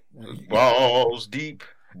 You're right. Balls deep.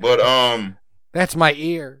 But that's my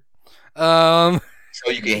ear. So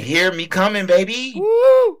you can hear me coming, baby.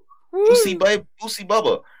 Woo! Boosie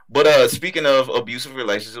Bubba. But speaking of abusive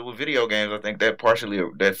relationships with video games, I think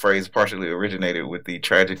that phrase partially originated with the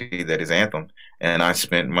tragedy that is Anthem. And I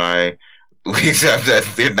spent my weeks after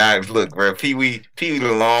that. Did not look, bro. Pee Wee the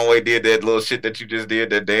long way did that little shit that you just did,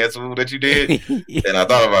 that dance move that you did. And I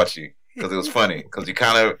thought about you because it was funny. Because you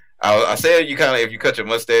kind of, I said you kind of, if you cut your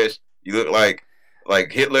mustache, You look like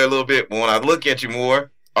Hitler a little bit, but when I look at you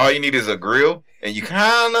more, all you need is a grill, and you could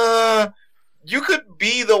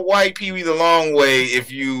be the white Pee Wee the long way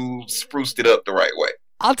if you spruced it up the right way.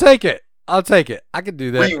 I'll take it. I can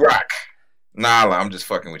do that. Re-rock. Nah, I'm just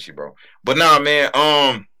fucking with you, bro. But nah, man.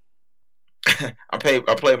 I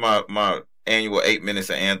played my annual 8 minutes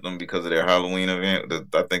of Anthem because of their Halloween event.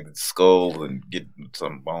 I think it's Skull and get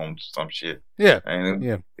some bones, some shit. Yeah,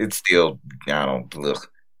 and it's still I don't look.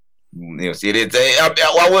 You know, see,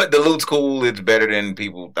 the loot's cool. It's better than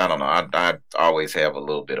people. I don't know. I always have a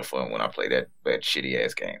little bit of fun when I play that shitty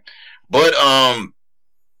ass game. But I'm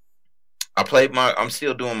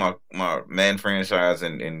still doing my Madden franchise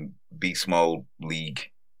in Beast Mode League,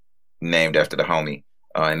 named after the homie,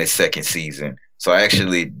 in its second season. So I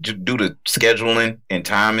actually, due to scheduling and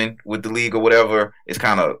timing with the league or whatever, it's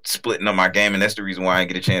kind of splitting up my game, and that's the reason why I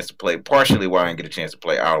didn't get a chance to play. Partially why I didn't get a chance to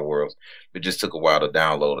play Outer Worlds. It just took a while to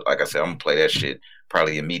download it. Like I said, I'm gonna play that shit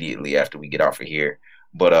probably immediately after we get off of here.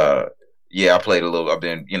 But yeah, I played a little. I've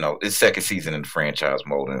been, it's second season in franchise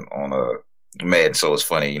mode on Madden, so it's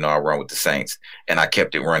funny. I run with the Saints, and I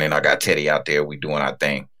kept it running. I got Teddy out there. We doing our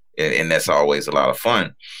thing, and that's always a lot of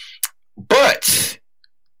fun. But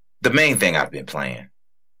the main thing I've been playing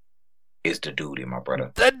is the duty, my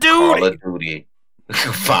brother. The duty. Call of Duty.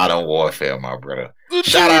 Modern Warfare, my brother.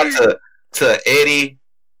 Shout out to Eddie,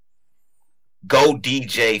 Go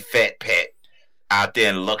DJ Fat Pat out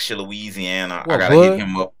there in Luxor, Louisiana. I gotta hit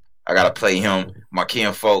him up. I gotta play him. My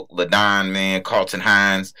kinfolk, LaDon, man, Carlton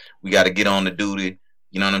Hines. We gotta get on the duty.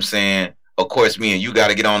 You know what I'm saying? Of course, me and you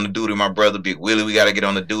gotta get on the duty, my brother, Big Willie. We gotta get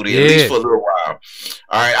on the duty at least for a little while.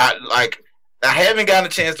 All right, I haven't gotten a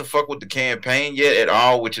chance to fuck with the campaign yet at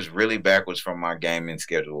all, which is really backwards from my gaming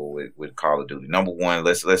schedule with Call of Duty. Number one,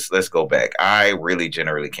 let's go back. I really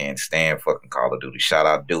generally can't stand fucking Call of Duty. Shout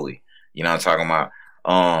out Dewey. You know what I'm talking about?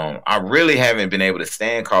 I really haven't been able to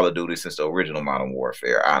stand Call of Duty since the original Modern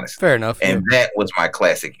Warfare, honestly. Fair enough. And that was my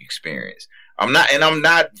classic experience. I'm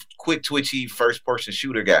not quick twitchy first person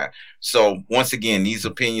shooter guy. So once again, these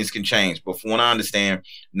opinions can change. But from what I understand,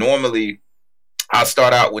 normally I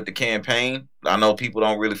start out with the campaign. I know people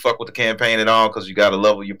don't really fuck with the campaign at all because you got to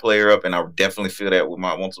level your player up, and I definitely feel that with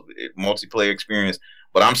my multiplayer experience.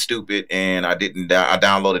 But I'm stupid, and I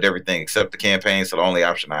downloaded everything except the campaign. So the only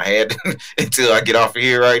option I had until I get off of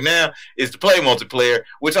here right now is to play multiplayer,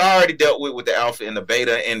 which I already dealt with the alpha and the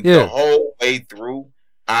beta, and the whole way through,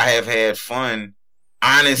 I have had fun,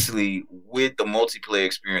 honestly, with the multiplayer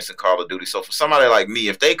experience in Call of Duty. So for somebody like me,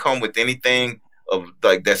 if they come with anything of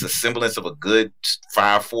like that's a semblance of a good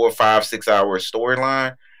 4, 5, 6 hour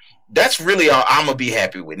storyline, that's really all I'm gonna be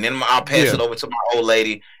happy with. And then I'll pass it over to my old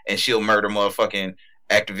lady, and she'll murder motherfucking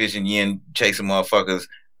Activision yen chasing motherfuckers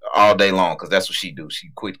all day long, because that's what she do. She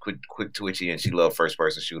quick twitchy, and she love first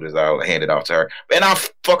person shooters. I'll hand it off to her, and I'll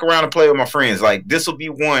fuck around and play with my friends. Like this will be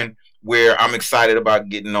one where I'm excited about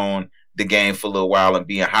getting on the game for a little while and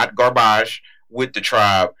being hot garbage with the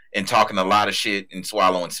tribe and talking a lot of shit and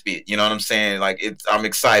swallowing spit. You know what I'm saying? Like I'm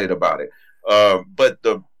excited about it. But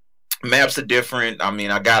the maps are different. I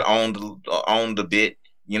mean, I got owned a bit.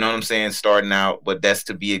 You know what I'm saying? Starting out, but that's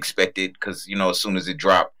to be expected because as soon as it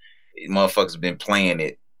dropped, motherfuckers been playing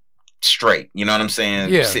it straight. You know what I'm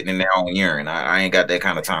saying? Yeah. Sitting in their own urine. I ain't got that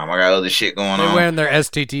kind of time. I got other shit going on. They're wearing their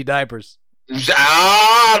STT diapers.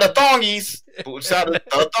 The thongies. Shout out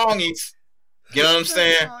the thongies. You know what I'm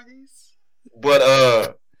saying? But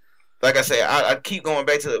like I say, I keep going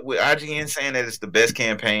back to with IGN saying that it's the best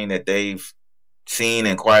campaign that they've seen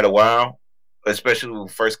in quite a while, especially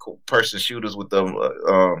with first person shooters with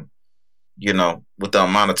the with the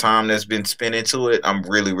amount of time that's been spent into it. I'm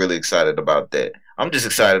really, really excited about that. I'm just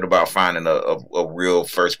excited about finding a real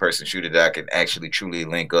first person shooter that I can actually truly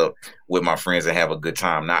link up with my friends and have a good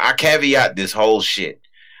time. Now I caveat this whole shit.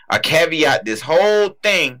 I caveat this whole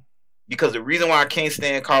thing because the reason why I can't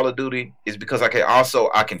stand Call of Duty is because I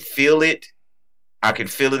can feel it. I can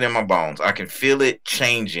feel it in my bones. I can feel it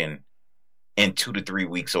changing in 2 to 3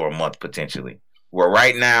 weeks or a month potentially. Where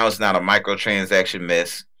right now it's not a microtransaction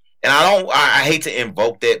mess. And I hate to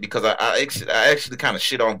invoke that because I actually kind of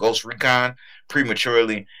shit on Ghost Recon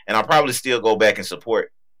prematurely, and I'll probably still go back and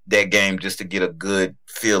support that game just to get a good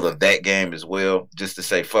feel of that game as well, just to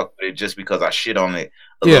say fuck it, just because I shit on it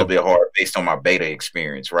a little bit hard based on my beta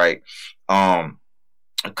experience, right?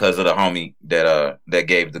 Because of the homie that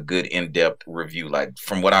gave the good in-depth review. Like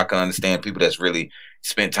from what I can understand, people that's really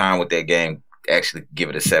spent time with that game actually give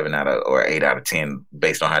it a 7 out of or 8 out of 10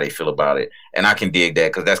 based on how they feel about it, and I can dig that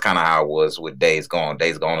because that's kind of how I was with Days Gone.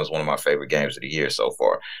 Days Gone is one of my favorite games of the year so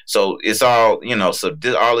far. So it's all so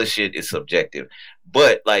all this shit is subjective,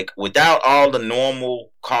 but like without all the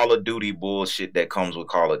normal Call of Duty bullshit that comes with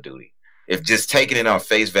Call of Duty. If just taking it on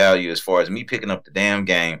face value as far as me picking up the damn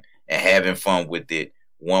game and having fun with it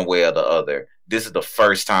one way or the other, this is the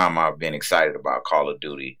first time I've been excited about Call of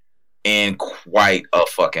Duty in quite a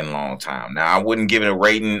fucking long time. Now, I wouldn't give it a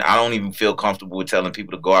rating. I don't even feel comfortable with telling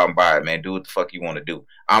people to go out and buy it, man. Do what the fuck you want to do.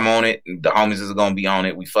 I'm on it. The homies is going to be on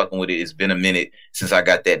it. We fucking with it. It's been a minute since I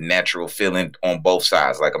got that natural feeling on both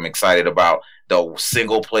sides. Like, I'm excited about the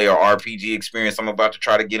single player RPG experience I'm about to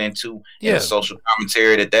try to get into, and the social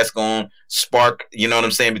commentary that's going to spark, you know what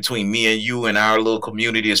I'm saying, between me and you and our little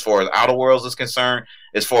community as far as Outer Worlds is concerned.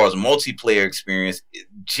 As far as multiplayer experience,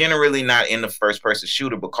 generally not in the first person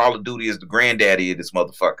shooter, but Call of Duty is the granddaddy of this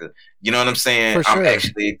motherfucker. You know what I'm saying? For sure. I'm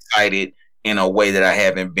actually excited in a way that I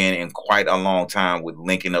haven't been in quite a long time with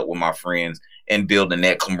linking up with my friends and building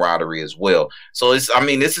that camaraderie as well. So this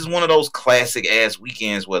is one of those classic ass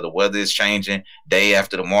weekends where the weather is changing. Day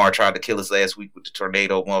after tomorrow tried to kill us last week with the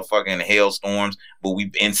tornado motherfucking and hailstorms, but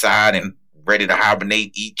we inside and ready to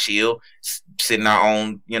hibernate, eat, chill, sitting our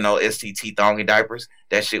own, STT thongy diapers.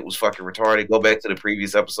 That shit was fucking retarded. Go back to the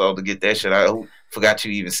previous episode to get that shit. I forgot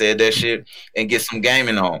you even said that shit, and get some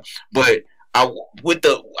gaming on. But I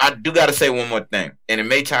do got to say one more thing, and it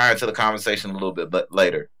may tie into the conversation a little bit, but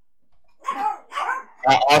later.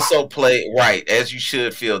 I also played, right, as you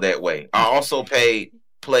should feel that way. I also played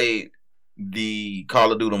the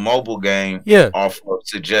Call of Duty mobile game off of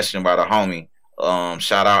suggestion by the homie.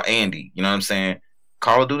 Shout out Andy. You know what I'm saying?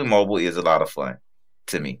 Call of Duty mobile is a lot of fun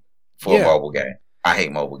to me for a mobile game. I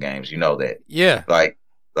hate mobile games. You know that. Yeah. Like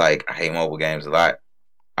I hate mobile games a lot.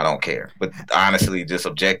 I don't care. But honestly, just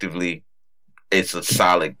objectively, it's a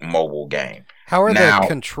solid mobile game. How are the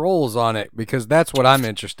controls on it? Because that's what I'm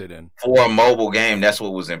interested in. For a mobile game, that's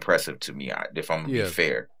what was impressive to me, if I'm going to be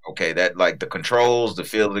fair. Okay, that like the controls, the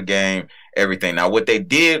feel of the game, everything. Now, what they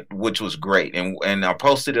did, which was great, and I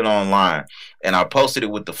posted it online, and I posted it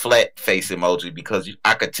with the flat face emoji because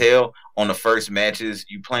I could tell on the first matches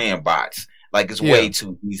you playing bots. Like, it's way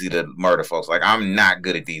too easy to murder folks. Like, I'm not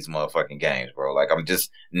good at these motherfucking games, bro. Like, I'm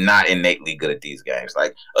just not innately good at these games.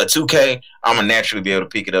 Like, a 2K, I'm going to naturally be able to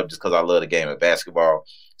pick it up just because I love the game of basketball.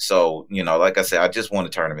 So, like I said, I just won a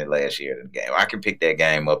tournament last year in the game. I can pick that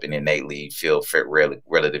game up and innately feel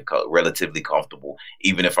relatively comfortable,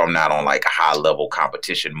 even if I'm not on, like, a high-level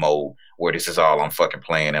competition mode where this is all I'm fucking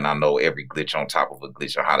playing and I know every glitch on top of a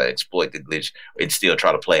glitch or how to exploit the glitch and still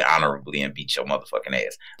try to play honorably and beat your motherfucking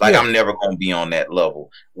ass. Like, I'm never going to be on that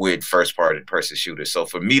level with first-person shooters. So,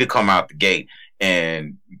 for me to come out the gate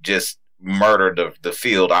and just murder the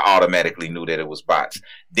field, I automatically knew that it was bots.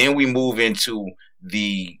 Then we move into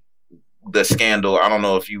the scandal. I don't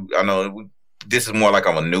know if this is more like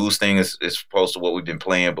a news thing as opposed to what we've been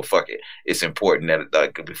playing, but fuck it. It's important that,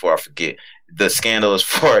 like, before I forget, the scandal is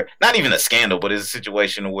for not even a scandal, but it's a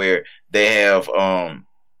situation where they have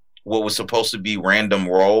what was supposed to be random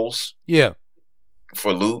roles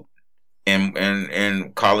for loot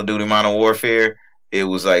in Call of Duty Modern Warfare. It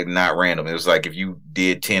was like not random. It was like if you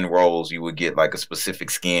did 10 rolls, you would get like a specific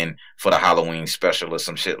skin for the Halloween special or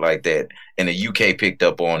some shit like that. And the UK picked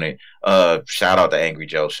up on it. Shout out to Angry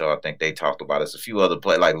Joe Show. I think they talked about it. There's a few other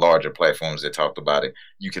larger platforms that talked about it.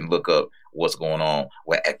 You can look up what's going on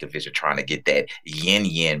where Activision trying to get that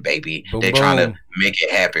yen, baby. They're trying to make it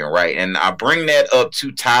happen, right? And I bring that up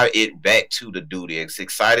to tie it back to the duty. As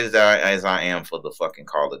excited as I am for the fucking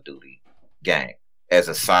Call of Duty game. As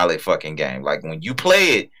a solid fucking game. Like, when you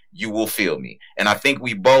play it, you will feel me. And I think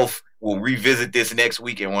we both will revisit this next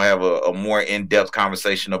week and we'll have a more in-depth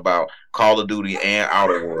conversation about Call of Duty and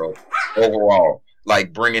Outer Worlds overall.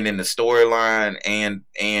 Like, bringing in the storyline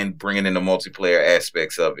and bringing in the multiplayer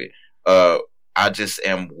aspects of it. I just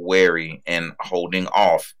am wary and holding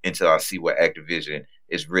off until I see what Activision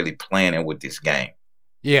is really planning with this game.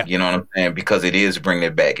 Yeah. You know what I'm saying? Because it is bringing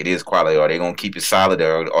it back. It is quality. Are they going to keep it solid,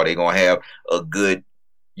 or are they going to have a good,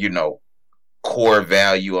 core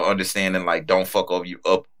value or understanding, like, don't fuck up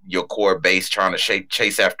your core base trying to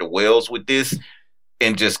chase after whales with this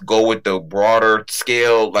and just go with the broader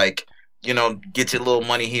scale, like, get your little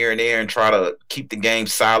money here and there and try to keep the game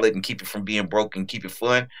solid and keep it from being broken, keep it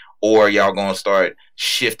fun? Or y'all going to start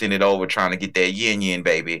shifting it over trying to get that yin,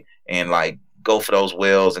 baby, and, like, go for those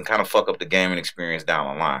whales and kind of fuck up the gaming experience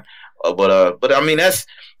down the line. But I mean, that's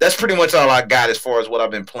pretty much all I got as far as what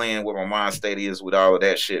I've been playing, where my mind state is with all of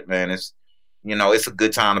that shit, man. It's it's a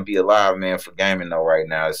good time to be alive, man, for gaming though right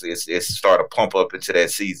now. It's starting to pump up into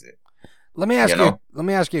that season. Let me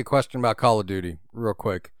ask you a question about Call of Duty real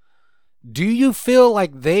quick. Do you feel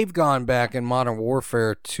like they've gone back in Modern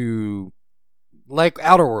Warfare to, like,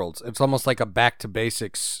 Outer Worlds? It's almost like a back to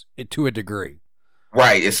basics to a degree.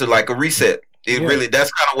 Right. It's like a reset. It Yeah. really,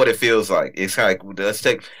 that's kind of what it feels like. It's kind of like, let's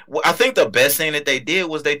take, well, I think the best thing that they did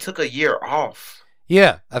was they took a year off.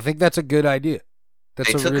 Yeah, I think that's a good idea.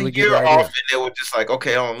 That's They a took really a good year idea. off and they were just like,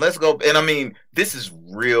 okay, let's go. And I mean, this is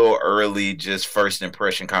real early, just first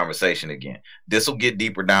impression conversation again. This will get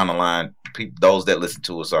deeper down the line. Those that listen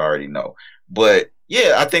to us already know. But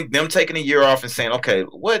yeah, I think them taking a year off and saying, okay,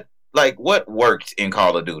 what worked in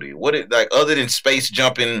Call of Duty? Like other than space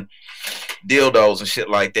jumping dildos and shit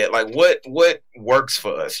like that? Like what works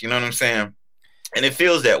for us? You know what I'm saying? And it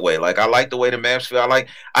feels that way. Like I like the way the maps feel.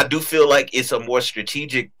 I do feel like it's a more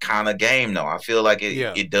strategic kind of game though. I feel like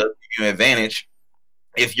it does give you an advantage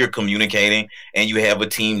if you're communicating and you have a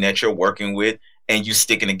team that you're working with and you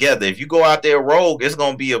sticking together. If you go out there rogue, it's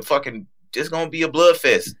gonna be a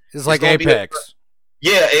bloodfest. It's like Apex.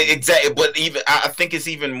 Exactly. But even I think it's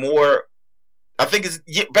even more. I think it's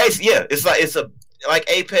it's like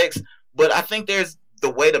Apex, but I think there's the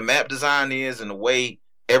way the map design is and the way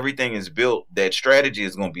everything is built, that strategy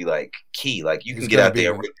is going to be like key. Like you can get out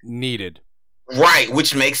there needed, right?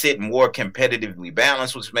 Which makes it more competitively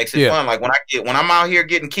balanced, which makes it fun. Like when I'm out here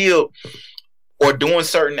getting killed or doing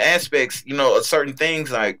certain aspects, certain things,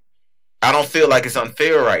 like I don't feel like it's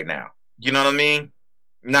unfair right now. You know what I mean?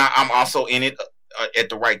 Now I'm also in it at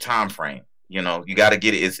the right time frame. You got to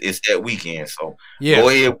get it. It's that weekend, so go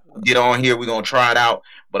ahead, get on here. We're gonna try it out.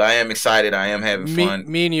 But I am excited. I am having fun.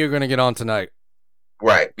 Me and you are gonna get on tonight.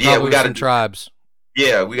 Right. Probably we got some tribes.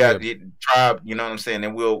 Yeah, we got tribe. You know what I'm saying?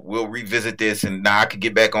 And we'll revisit this. And now I could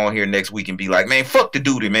get back on here next week and be like, man, fuck the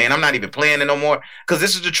duty, man. I'm not even playing it no more. Because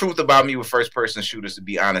this is the truth about me with first person shooters. To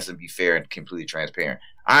be honest and be fair and completely transparent,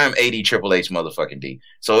 I am AD Triple H motherfucking D.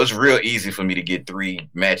 So it's real easy for me to get 3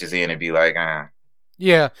 matches in and be like,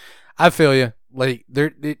 Yeah, I feel you. Like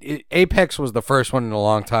Apex was the first one in a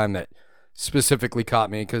long time that specifically caught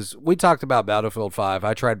me because we talked about Battlefield 5.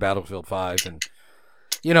 I tried Battlefield 5 and.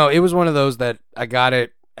 It was one of those that I got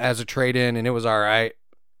it as a trade-in, and it was all right.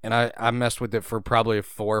 And I messed with it for probably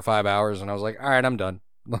 4 or 5 hours, and I was like, all right, I'm done.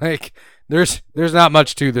 Like, there's not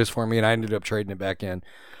much to this for me, and I ended up trading it back in.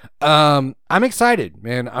 I'm excited,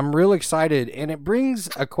 man. I'm real excited, and it brings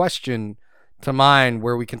a question to mind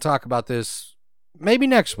where we can talk about this maybe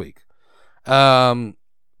next week.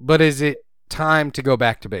 But is it time to go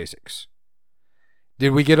back to basics?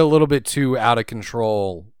 Did we get a little bit too out of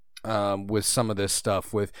control with some of this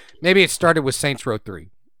stuff? With maybe it started with Saints Row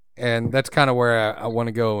 3, and that's kind of where I want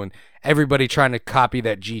to go, and everybody trying to copy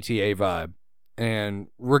that GTA vibe, and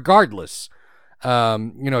regardless,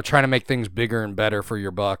 trying to make things bigger and better for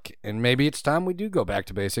your buck, and maybe it's time we do go back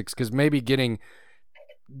to basics, because maybe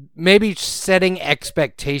setting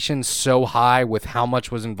expectations so high with how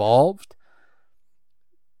much was involved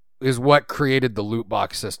is what created the loot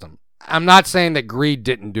box system. I'm not saying that greed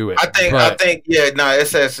didn't do it. I think, it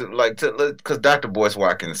says like because Dr. Boyce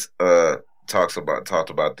Watkins talked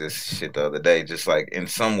about this shit the other day. Just like in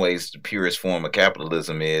some ways, the purest form of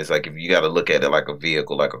capitalism is like if you got to look at it like a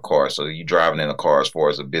vehicle, like a car. So you driving in a car as far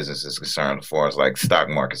as a business is concerned, as far as like stock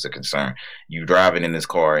markets are concerned. You driving in this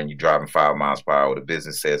car and you driving 5 miles per hour. The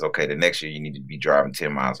business says, okay, the next year you need to be driving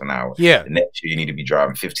 10 miles an hour. Yeah. The next year you need to be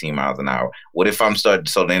driving 15 miles an hour. What if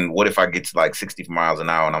what if I get to like 60 miles an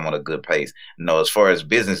hour and I'm on a good pace? No, as far as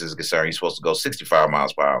business is concerned, you're supposed to go 65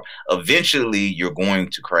 miles per hour. Eventually you're going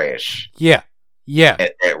to crash. Yeah.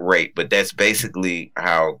 At that rate. But that's basically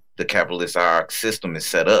how the capitalist system is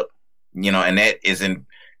set up. And that isn't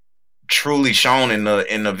truly shown in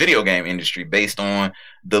the video game industry based on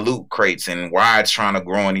the loot crates and why it's trying to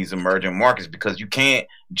grow in these emerging markets, because you can't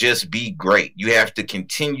just be great. You have to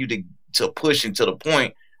continue to push into the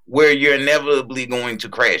point where you're inevitably going to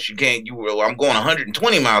crash. I'm going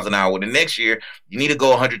 120 miles an hour. The next year, you need to go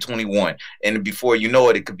 121. And before you know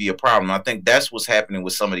it, it could be a problem. I think that's what's happening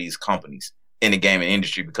with some of these companies in the gaming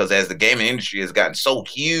industry, because as the gaming industry has gotten so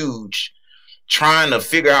huge, trying to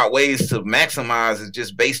figure out ways to maximize it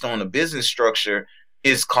just based on the business structure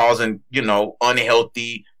is causing,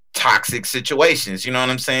 unhealthy, toxic situations. You know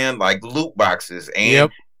what I'm saying? Like loot boxes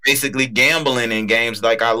and basically gambling in games.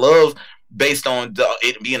 Like I love based on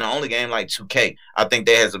it being the only game like 2K. I think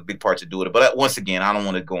that has a big part to do with it. But once again, I don't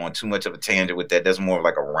want to go on too much of a tangent with that. That's more of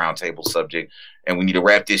like a roundtable subject. And we need to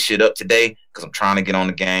wrap this shit up today because I'm trying to get on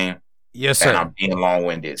the game. Yes, sir. And I'm being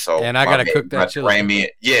long-winded, so and I gotta cook that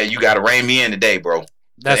chili. You gotta rein me in today, bro.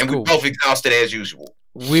 That's cool. We're both exhausted as usual.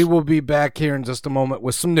 We will be back here in just a moment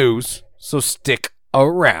with some news, so stick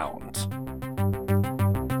around.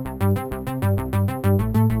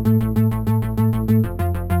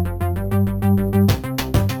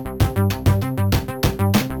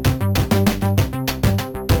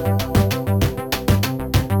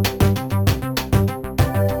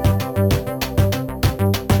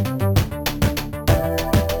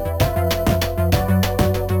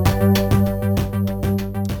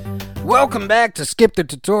 Welcome back to Skip the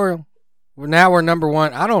Tutorial. Now we're number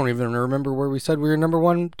one. I don't even remember where we said we were number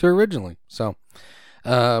one to originally. So,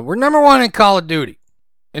 we're number one in Call of Duty.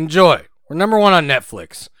 Enjoy. We're number one on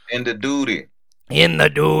Netflix. In the duty.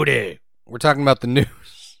 We're talking about the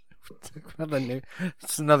news. It's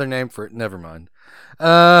another name for it. Never mind.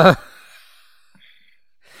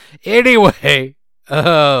 Anyway,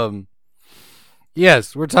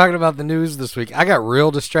 yes, we're talking about the news this week. I got real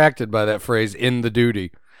distracted by that phrase, in the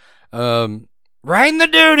duty. Right in the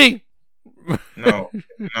duty. No.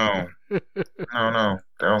 That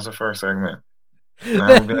was the first segment. No,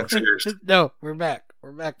 I'm being serious. No, we're back.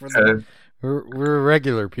 We're back for the. We're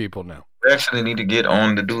regular people now. We actually need to get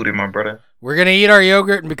on the duty, my brother. We're gonna eat our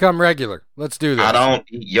yogurt and become regular. Let's do this. I don't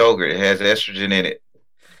eat yogurt. It has estrogen in it.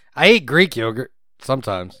 I eat Greek yogurt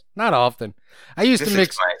sometimes, not often. I used to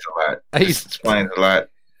mix. This explains a lot.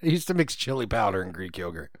 I used to mix chili powder in Greek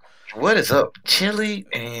yogurt. What is up, chili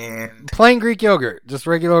and plain Greek yogurt, just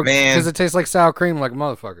regular, man, because it tastes like sour cream, like a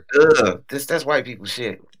motherfucker. Ugh, that's white people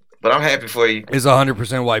shit. But I'm happy for you. It's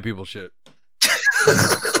 100% white people shit.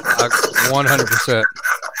 100%.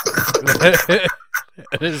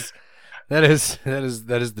 That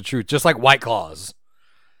is the truth. Just like White Claws.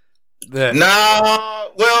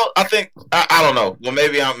 Well, I think I don't know. Well,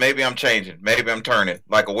 maybe I'm changing. Maybe I'm turning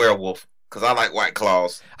like a werewolf because I like White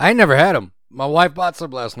Claws. I ain't never had them. My wife bought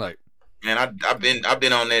some last night. Man, I've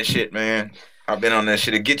been on that shit, man. I've been on that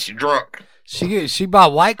shit. It gets you drunk. She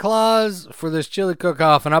bought White Claws for this chili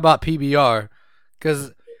cook-off, and I bought PBR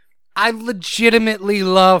because I legitimately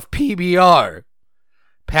love PBR.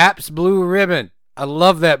 Pabst Blue Ribbon. I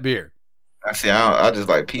love that beer. I just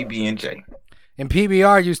like PB&J. And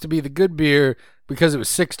PBR used to be the good beer because it was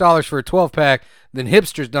 $6 for a 12-pack. Then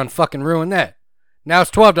hipsters done fucking ruined that. Now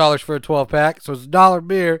it's $12 for a 12-pack, so it's $1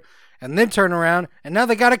 beer. And then turn around, and now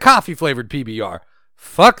they got a coffee-flavored PBR.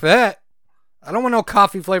 Fuck that. I don't want no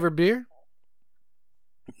coffee-flavored beer.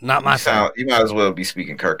 Not my style. You might as well be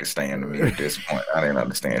speaking Kyrgyzstan to me at this point. I didn't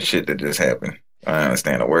understand shit that just happened. I didn't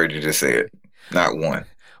understand a word you just said. Not one.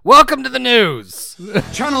 Welcome to the news.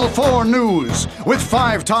 Channel 4 News with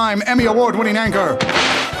 5-time Emmy Award-winning anchor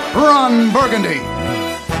Ron Burgundy.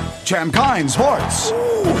 Champ Kine Sports.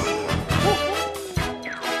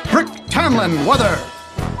 Rick Tamlin Weather.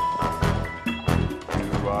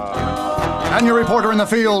 And your reporter in the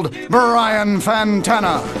field, Brian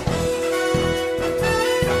Fantana.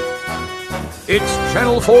 It's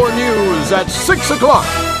Channel 4 News at 6 o'clock.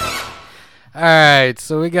 All right,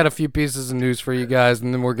 so we got a few pieces of news for you guys,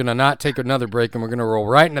 and then we're going to not take another break, and we're going to roll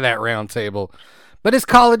right into that round table. But it's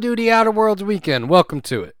Call of Duty Outer Worlds weekend. Welcome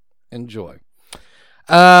to it. Enjoy.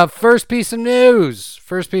 First piece of news,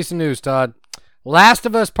 Todd. Last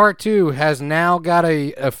of Us Part 2 has now got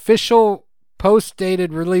a official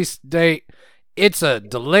post-dated release date. It's a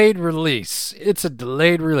delayed release. It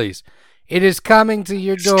is coming to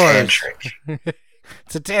your doors.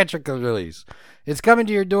 It's a tantric release. It's coming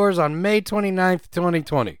to your doors on May 29th,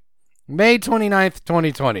 2020. May 29th,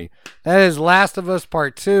 2020. That is Last of Us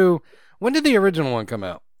Part 2. When did the original one come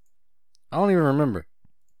out? I don't even remember.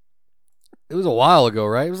 It was a while ago,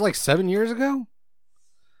 right? It was like 7 years ago?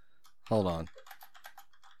 Hold on.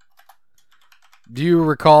 Do you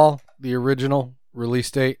recall the original release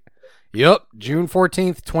date? Yep, June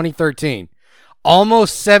 14th, 2013.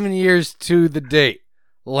 Almost 7 years to the date.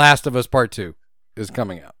 Last of Us Part 2 is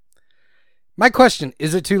coming out. My question,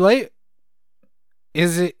 is it too late?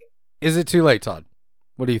 Is it too late, Todd?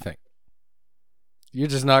 What do you think? You're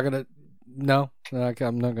just not going to... No? Okay,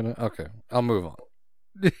 I'm not going to... Okay, I'll move on.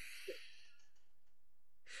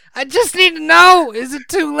 I just need to know, is it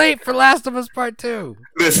too late for Last of Us Part 2?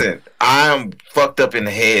 Listen, I'm fucked up in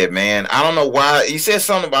the head, man. I don't know why. You said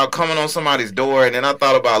something about coming on somebody's door, and then I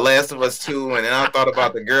thought about Last of Us 2, and then I thought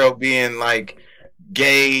about the girl being, like,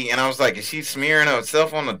 gay, and I was like, is she smearing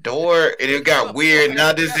herself on the door? And it got weird, and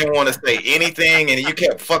I just didn't want to say anything, and you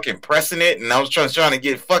kept fucking pressing it, and I was trying to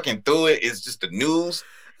get fucking through it. It's just the news.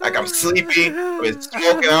 Like, I'm sleepy, with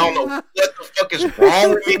smoking. I don't know what the fuck is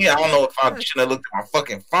wrong with me. I don't know if I shouldn't have looked at my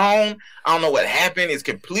fucking phone. I don't know what happened. It's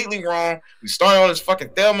completely wrong. We started on this fucking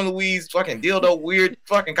Thelma Louise fucking dildo weird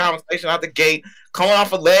fucking conversation out the gate. Coming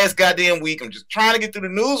off of last goddamn week. I'm just trying to get through the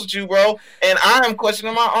news with you, bro. And I am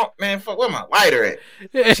questioning man, fuck, where my lighter at?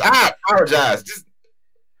 So I apologize.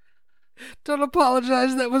 Don't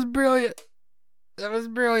apologize. That was brilliant.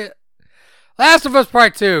 Last of Us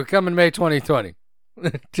Part 2 coming May 2020.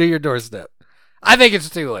 To your doorstep. I think it's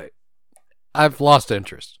too late. I've lost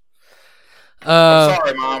interest. I'm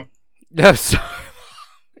sorry, Mom. No, sorry.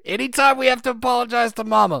 Anytime we have to apologize to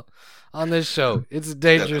Mama on this show, it's a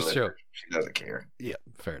dangerous show. She doesn't care. Yeah,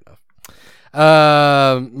 fair enough.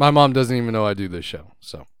 My mom doesn't even know I do this show.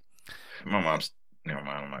 So My mom's. Never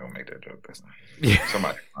mind. I'm not gonna make that joke. That's not. Yeah.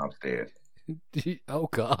 Somebody's mom's dead. Oh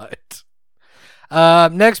God.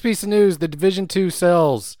 Next piece of news: the Division 2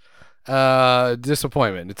 sales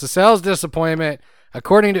disappointment. It's a sales disappointment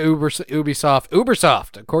according to Ubersoft.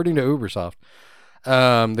 According to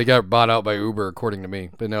Ubersoft, they got bought out by Uber, according to me.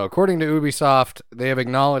 But no, according to Ubisoft, they have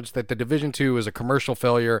acknowledged that the Division 2 is a commercial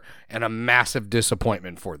failure and a massive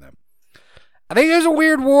disappointment for them. I think it was a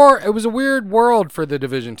weird war. It was a weird world for the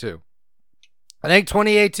Division 2. I think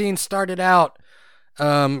 2018 started out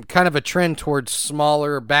kind of a trend towards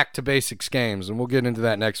smaller, back to basics games, and we'll get into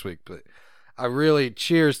that next week. But I really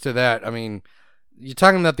cheers to that. I mean, you're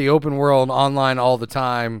talking about the open world online all the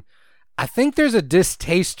time. I think there's a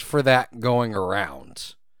distaste for that going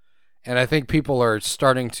around, and I think people are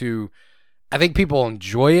starting to. I think people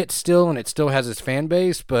enjoy it still, and it still has its fan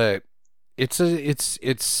base, but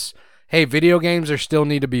it's hey, video games still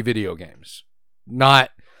need to be video games, not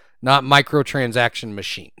microtransaction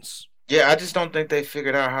machines. Yeah, I just don't think they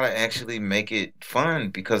figured out how to actually make it fun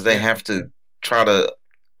because they have to try to.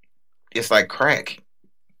 It's like crack.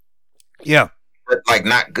 Yeah, but like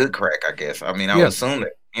not good crack, I guess. I mean, I would assume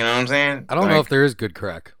that. You know what I'm saying? I don't know if there is good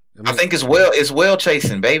crack. I think it's whale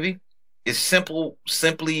chasing, baby. It's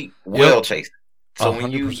simply whale chasing. So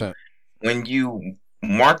 100%. when you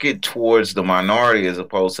market towards the minority as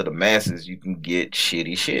opposed to the masses, you can get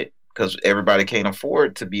shitty shit because everybody can't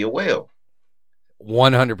afford to be a whale.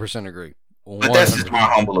 100% agree. 100%. But that's just my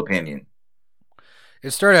humble opinion.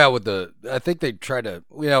 It started out with I think they tried to,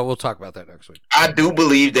 we'll talk about that next week. I do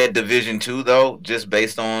believe that Division 2, though, just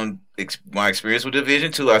based on my experience with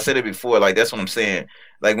Division 2, I said it before, like, that's what I'm saying.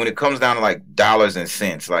 Like, when it comes down to, like, dollars and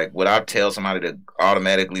cents, like, would I tell somebody to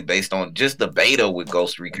automatically, based on just the beta with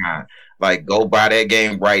Ghost Recon, like, go buy that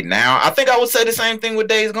game right now? I think I would say the same thing with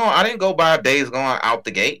Days Gone. I didn't go buy Days Gone out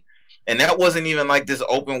the gate. And that wasn't even, like, this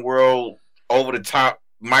open world, over-the-top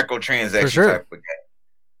microtransaction type of game.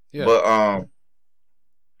 Yeah. But,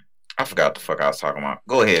 I forgot what the fuck I was talking about.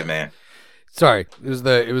 Go ahead, man. Sorry, it was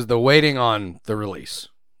the waiting on the release,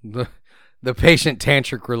 the patient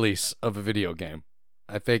tantric release of a video game.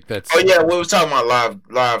 I think that's. Oh yeah, we were talking about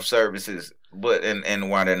live services, but and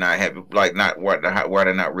why they're not happy, like why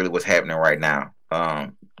they're not really what's happening right now.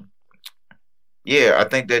 Yeah, I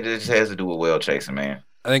think that just has to do with whale chasing, man.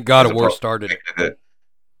 I think God of War started.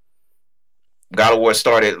 God of War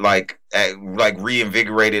started like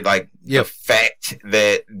reinvigorated the fact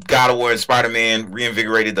that God of War and Spider-Man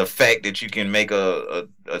reinvigorated the fact that you can make a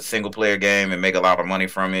single player game and make a lot of money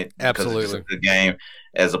from it. Absolutely, because it's a good game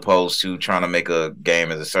as opposed to trying to make a game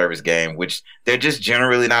as a service game, which they're just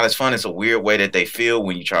generally not as fun. It's a weird way that they feel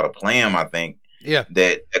when you try to play them. I think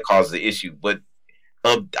that causes the issue. But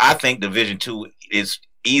I think Division 2 is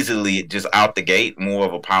easily just out the gate more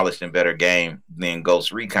of a polished and better game than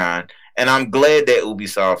Ghost Recon. And I'm glad that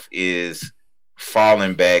Ubisoft is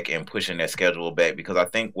falling back and pushing that schedule back because I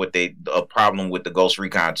think a problem with the Ghost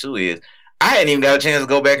Recon 2 is I hadn't even got a chance to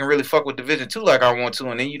go back and really fuck with Division 2 like I want to,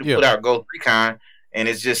 and then you put out Ghost Recon, and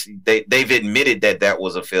it's just they've admitted that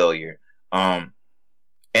was a failure. And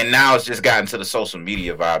now it's just gotten to the social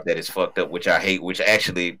media vibe that is fucked up, which I hate. Which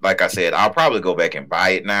actually, like I said, I'll probably go back and buy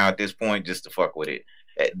it now at this point just to fuck with it.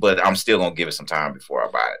 But I'm still gonna give it some time before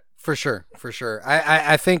I buy it. For sure.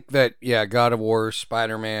 I think that, God of War,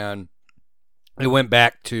 Spider-Man, it went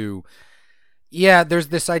back to, there's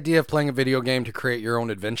this idea of playing a video game to create your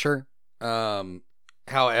own adventure.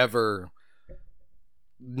 However,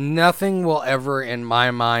 nothing will ever, in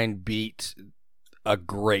my mind, beat a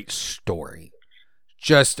great story.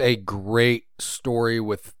 Just a great story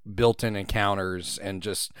with built-in encounters and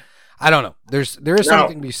just, I don't know. There is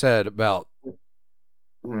something to be said about.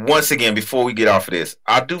 Once again, before we get off of this,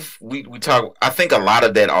 we talk. I think a lot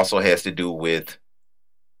of that also has to do with,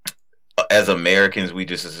 as Americans,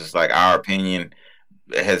 it's just like our opinion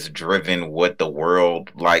has driven what the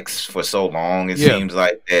world likes for so long. It seems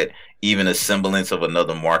like that even a semblance of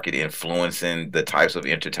another market influencing the types of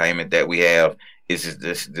entertainment that we have is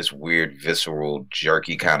just this weird, visceral,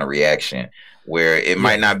 jerky kind of reaction where it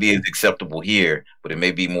might not be as acceptable here, but it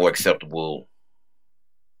may be more acceptable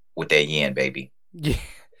with that yen, baby. Yeah.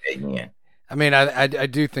 I mean, I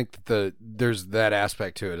do think that there's that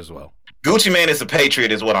aspect to it as well. Gucci Man is a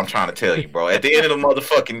patriot is what I'm trying to tell you, bro. At the end of the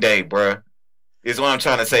motherfucking day, bro, is what I'm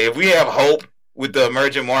trying to say. If we have hope with the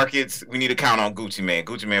emerging markets, we need to count on Gucci Man.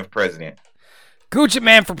 Gucci Man for president. Gucci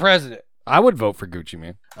Man for president. I would vote for Gucci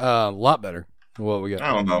Man. A lot better. What we got?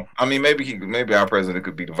 I don't know. I mean, maybe our president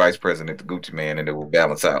could be the vice president to Gucci Man, and it will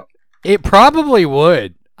balance out. It probably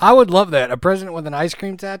would. I would love that. A president with an ice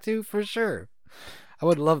cream tattoo for sure. I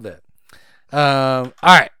would love that. All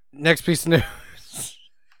right, next piece of news.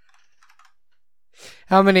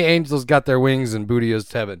 How many angels got their wings in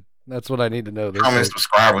Buddha's heaven? That's what I need to know. How many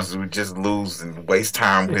subscribers would just lose and waste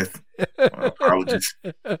time with? Apologies.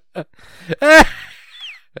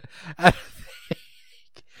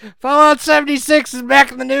 Fallout 76 is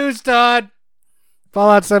back in the news, Todd.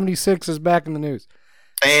 Fallout 76 is back in the news.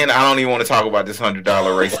 And I don't even want to talk about this $100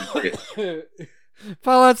 racist shit.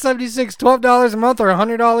 Fallout 76, $12 a month or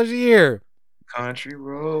 $100 a year. Country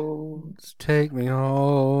roads. Take me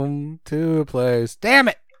home to a place. Damn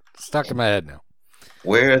it. It's stuck in my head now.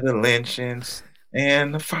 Where the lynchings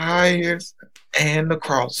and the fires and the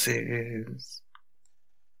crosses.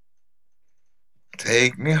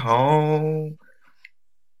 Take me home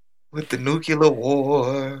with the nuclear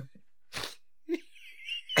war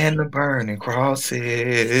and the burning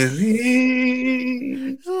crosses.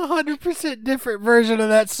 It's a 100% different version of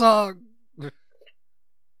that song.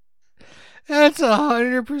 That's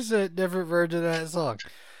 100% different version of that song.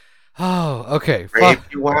 Oh, okay. Rape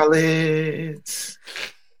your wallets.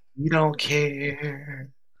 You don't care.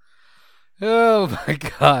 Oh my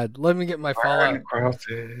God! Let me get my Fallout.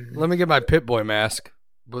 Crosses. Let me get my Pip-Boy mask.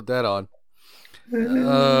 Put that on.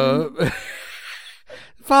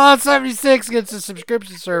 Fallout 76 gets a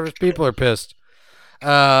subscription service. People are pissed. What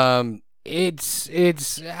I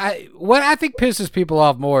think pisses people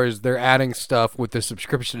off more is they're adding stuff with the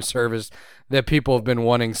subscription service that people have been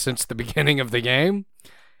wanting since the beginning of the game,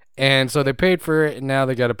 and so they paid for it, and now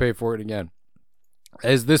they got to pay for it again.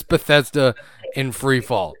 Is this Bethesda in free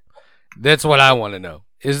fall? That's what I want to know.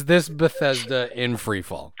 Is this Bethesda in free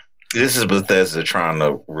fall? This is Bethesda trying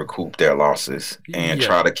to recoup their losses and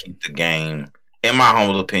try to keep the game, in my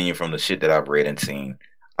humble opinion, from the shit that I've read and seen.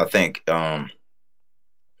 I think, because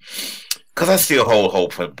I still hold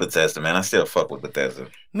hope for Bethesda, man. I still fuck with Bethesda.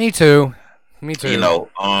 Me too. You know,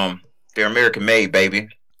 they're American made, baby.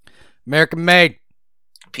 American made.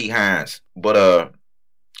 P. Hines. But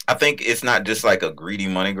I think it's not just like a greedy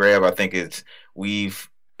money grab. I think it's we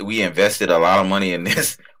invested a lot of money in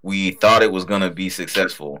this. We thought it was gonna be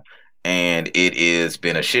successful, and it has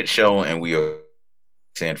been a shit show. And we are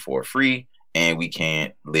sent for free, and we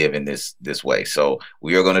can't live in this way. So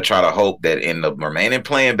we are gonna try to hope that in the remaining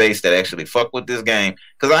playing base that actually fuck with this game,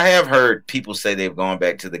 because I have heard people say they've gone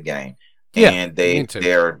back to the game. And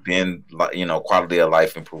there have been, quality of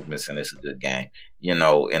life improvements, and it's a good game, in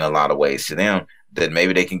a lot of ways to them, that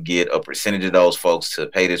maybe they can get a percentage of those folks to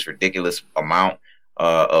pay this ridiculous amount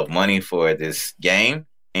of money for this game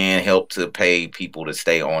and help to pay people to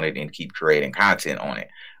stay on it and keep creating content on it.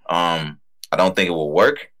 I don't think it will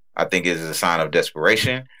work. I think it is a sign of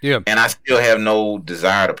desperation. Yeah. And I still have no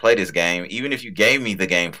desire to play this game. Even if you gave me the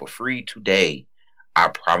game for free today, I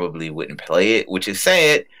probably wouldn't play it, which is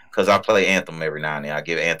sad, because I play Anthem every now and then. I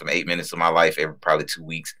give Anthem 8 minutes of my life every probably 2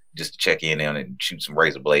 weeks just to check in on it and shoot some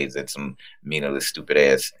razor blades at some meaningless, stupid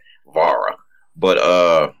ass Vara. But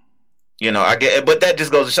I get, but that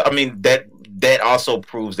just goes to show, that also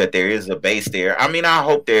proves that there is a base there. I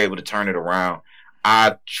hope they're able to turn it around.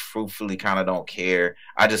 I truthfully kind of don't care.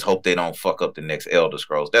 I just hope they don't fuck up the next Elder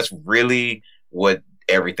Scrolls. That's really what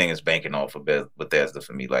everything is banking off of Bethesda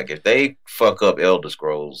for me. Like, if they fuck up Elder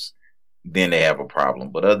Scrolls, then they have a problem.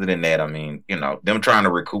 But other than that, them trying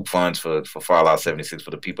to recoup funds for Fallout 76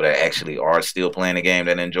 for the people that actually are still playing the game,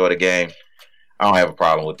 that enjoy the game, I don't have a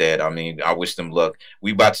problem with that. I wish them luck.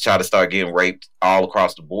 We about to try to start getting raped all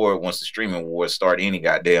across the board once the streaming wars start any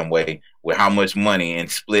goddamn way, with how much money and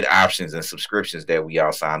split options and subscriptions that we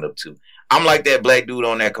all signed up to. I'm like that black dude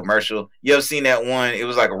on that commercial. You ever seen that one? It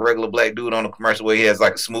was like a regular black dude on the commercial where he has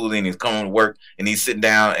like a smoothie and he's coming to work and he's sitting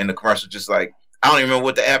down, and the commercial just like, I don't even remember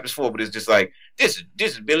what the app is for, but it's just like, this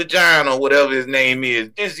is Billy John or whatever his name is.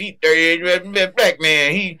 He 38 black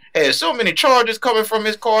man. He has so many charges coming from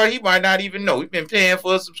his car, he might not even know. He's been paying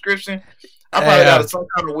for a subscription. I probably got some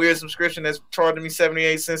kind of weird subscription that's charging me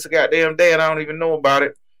 78 cents a goddamn day, and I don't even know about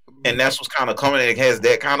it. And that's what's kind of coming. It has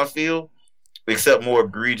that kind of feel, except more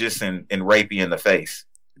egregious and rapey in the face.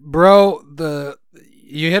 Bro,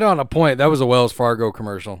 you hit on a point. That was a Wells Fargo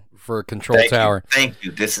commercial for a control tower. Thank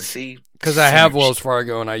you. This is because I have Wells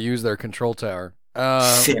Fargo and I use their control tower.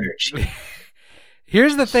 Synergy.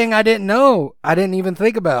 Here's the thing I didn't know. I didn't even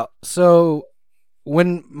think about. So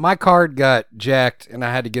when my card got jacked and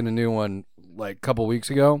I had to get a new one like a couple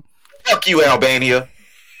weeks ago. Fuck you, Albania.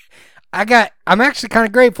 I'm actually kind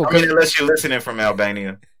of grateful. Unless you're listening from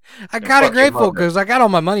Albania. I'm kind of grateful because I got all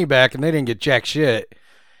my money back and they didn't get jack shit.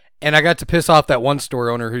 And I got to piss off that one store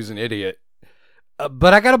owner who's an idiot.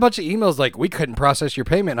 But I got a bunch of emails like, we couldn't process your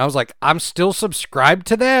payment. And I was like, I'm still subscribed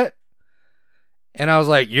to that? And I was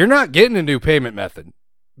like, you're not getting a new payment method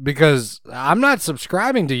because I'm not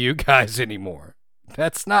subscribing to you guys anymore.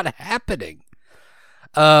 That's not happening.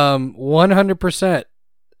 100%.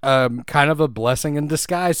 Kind of a blessing in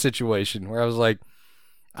disguise situation where I was like,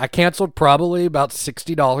 I canceled probably about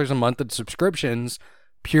 $60 a month in subscriptions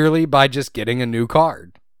purely by just getting a new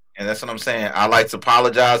card. And that's what I'm saying. I like to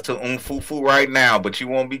apologize to Umfufu right now, but you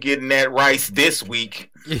won't be getting that rice this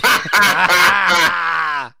week.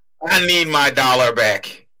 I need my $1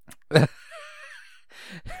 back.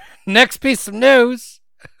 Next piece of news.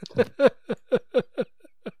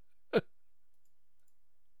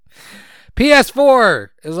 PS4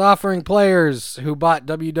 is offering players who bought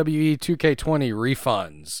WWE 2K20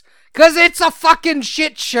 refunds. Because it's a fucking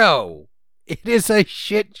shit show. It is a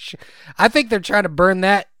shit show. I think they're trying to burn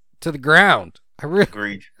that to the ground.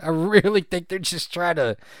 Agreed. I really think they're just trying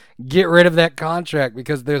to get rid of that contract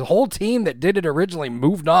because the whole team that did it originally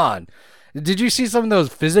moved on. Did you see some of those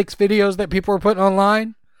physics videos that people were putting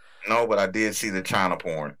online? No, but I did see the China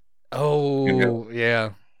porn. Oh,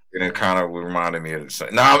 yeah. And it kind of reminded me of the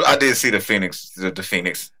same. No, I did see the Phoenix. The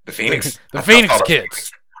Phoenix Phoenix kids.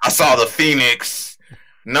 Phoenix. I saw the Phoenix.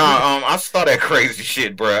 I saw that crazy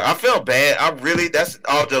shit, bro. I felt bad. That's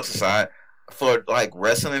all jokes aside, for like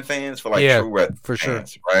wrestling fans, for like true wrestling for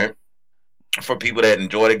fans, sure. right? For people that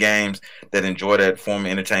enjoy the games, that enjoy that form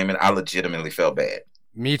of entertainment, I legitimately felt bad.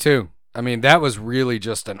 Me too. I mean, that was really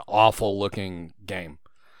just an awful looking game.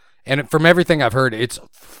 And from everything I've heard, it's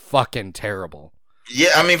fucking terrible. Yeah,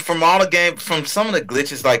 I mean, from all the game, from some of the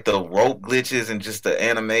glitches, like the rope glitches and just the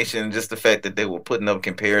animation, just the fact that they were putting up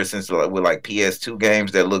comparisons to with like PS2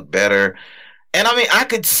 games that look better. And I mean, I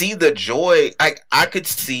could see the joy. I could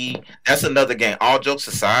see, that's another game. All jokes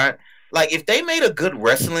aside, like if they made a good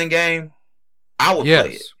wrestling game, I would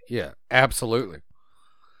play it. Yeah, absolutely.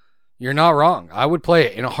 You're not wrong. I would play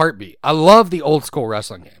it in a heartbeat. I love the old school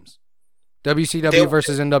wrestling games. WCW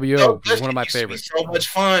versus NWO is one of my favorites. So much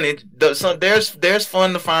fun. There's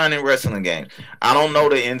fun to find in wrestling games. I don't know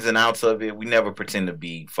the ins and outs of it. We never pretend to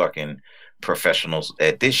be fucking professionals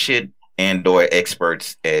at this shit and/or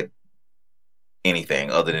experts at anything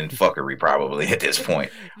other than fuckery, probably at this point.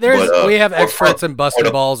 We have experts in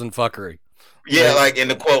busting balls and fuckery. Yeah, like in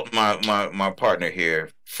the quote, my partner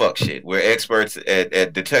here, fuck shit. We're experts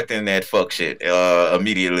at detecting that fuck shit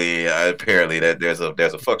immediately. Apparently, that there's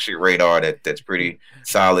a fuck shit radar that's pretty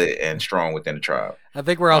solid and strong within the tribe. I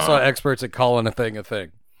think we're also experts at calling a thing a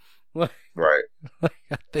thing. Right. I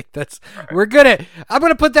think we're good at. I'm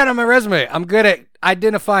gonna put that on my resume. I'm good at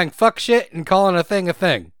identifying fuck shit and calling a thing a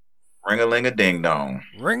thing. Ring-a-ling-a-ding-dong.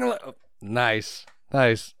 Nice.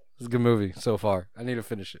 It's a good movie so far. I need to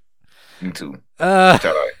finish it. Me too.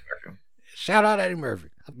 Shout out Eddie Murphy.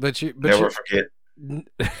 But never forget.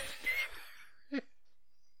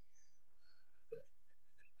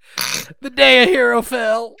 The day a hero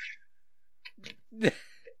fell.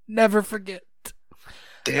 Never forget.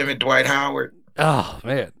 Damn it, Dwight Howard. Oh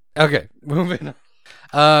man. Okay, moving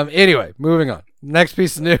on. Anyway, moving on. Next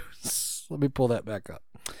piece of news. Let me pull that back up.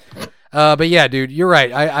 But yeah, dude, you're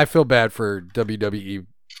right. I feel bad for WWE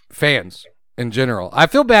fans in general. I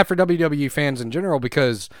feel bad for WWE fans in general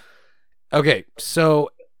because, okay,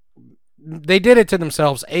 so they did it to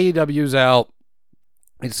themselves. AEW's out.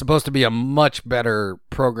 It's supposed to be a much better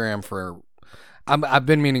program for. I've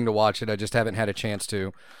been meaning to watch it. I just haven't had a chance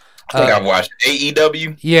to. I think I've watched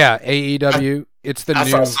AEW. Yeah, AEW. It's the new. I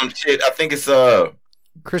saw some shit. I think it's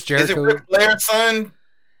Chris Jericho. Is it Ric Flair's son?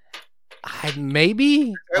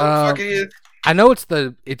 Maybe. Fuck it is. I know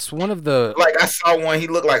it's one of the. Like I saw one. He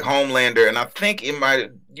looked like Homelander, and I think you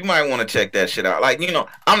might want to check that shit out. Like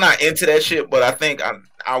I'm not into that shit, but I think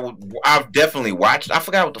I've definitely watched. I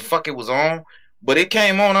forgot what the fuck it was on, but it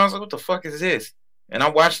came on. I was like, what the fuck is this? And I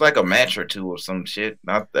watched like a match or two or some shit.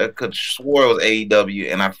 I could swore it was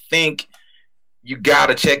AEW, and I think you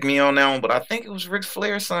gotta check me on that one. But I think it was Ric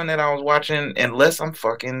Flair's son that I was watching, unless I'm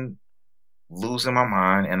fucking losing my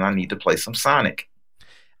mind and I need to play some Sonic.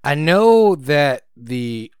 I know that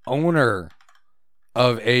the owner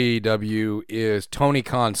of AEW is Tony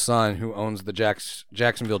Khan's son, who owns the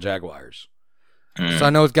Jacksonville Jaguars. So I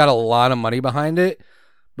know it's got a lot of money behind it,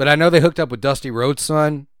 but I know they hooked up with Dusty Rhodes'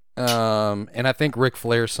 son, and I think Ric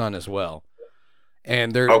Flair's son as well.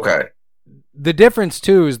 And they're okay. The difference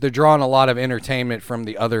too is they're drawing a lot of entertainment from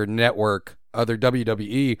the other network, other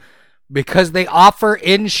WWE, because they offer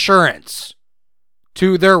insurance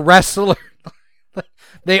to their wrestler.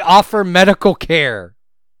 They offer medical care,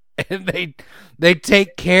 and they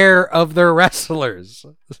take care of their wrestlers.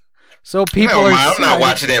 So people I'm not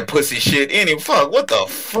watching that pussy shit. Fuck, what the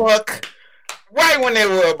fuck? Right when they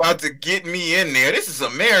were about to get me in there. This is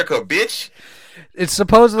America, bitch. It's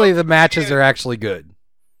supposedly the matches are actually good.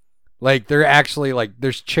 Like they're actually like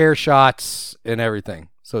there's chair shots and everything,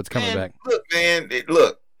 so it's coming back. Look, man,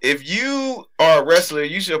 look. If you are a wrestler,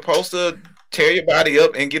 you should supposed to tear your body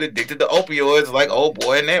up and get addicted to opioids, like old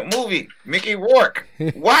boy in that movie, Mickey Rourke.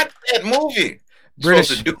 Watch that movie. British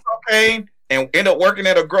Supposed to do cocaine and end up working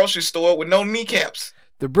at a grocery store with no kneecaps.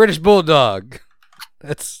 The British Bulldog.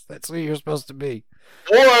 That's what you're supposed to be.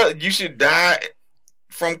 Or you should die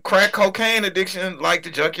from crack cocaine addiction like the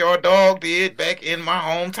Junkyard Dog did back in my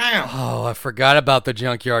hometown. Oh, I forgot about the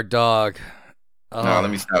Junkyard Dog. Oh. No,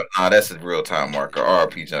 let me stop. No, that's a real time marker.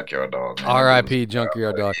 R.I.P. Junkyard Dog. R.I.P.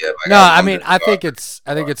 Junkyard Dog. Yeah, like, no, I mean I think it's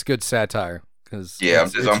good satire because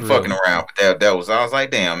I'm fucking around. But that was I was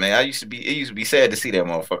like, damn man, it used to be sad to see that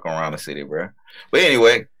motherfucker around the city, bro. But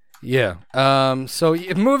anyway. Yeah. So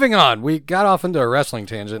moving on, we got off into a wrestling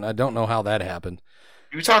tangent. I don't know how that happened.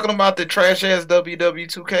 You were talking about the trash ass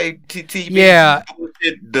WW2K TV, yeah,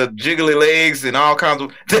 the jiggly legs and all kinds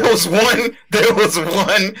of. There was one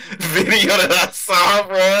video that I saw,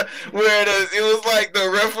 bro, where it was like the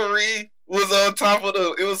referee was on top of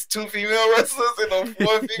it was two female wrestlers and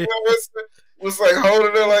one female wrestler was like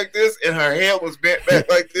holding her like this, and her head was bent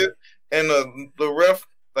back like this, and the ref,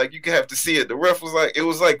 like you could have to see it. The ref was like it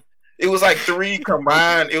was like three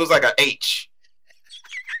combined. It was like an H.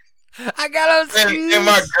 I got and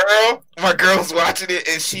my girl was watching it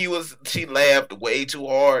and she laughed way too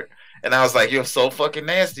hard, and I was like, "You're so fucking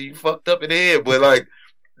nasty. You fucked up in the head." But like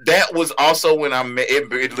that was also when I met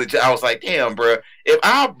it. I was like, "Damn, bro. If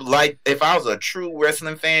I was a true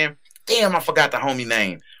wrestling fan, damn, I forgot the homie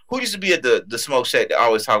name. Who used to be at the Smoke Shack that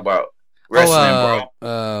always talk about wrestling,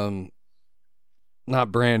 bro?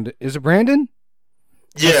 Not Brandon. Is it Brandon?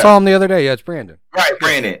 Yeah. I saw him the other day. Yeah, it's Brandon. Right,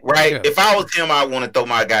 Brandon. Right. Yeah. If I was him, I want to throw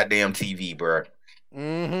my goddamn TV, bro.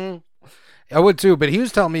 Mm-hmm. I would too, but he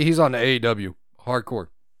was telling me he's on the AEW hardcore.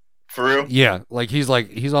 For real? Yeah,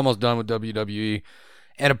 he's almost done with WWE,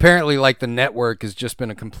 and apparently like the network has just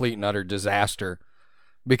been a complete and utter disaster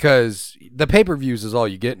because the pay-per-views is all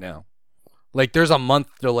you get now. Like there's a month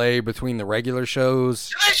delay between the regular shows.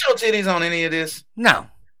 Do they show titties on any of this? No.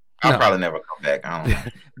 I'll probably never come back. I don't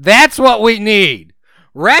know. That's what we need.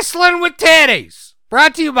 Wrestling with titties.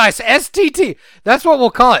 Brought to you by STT. That's what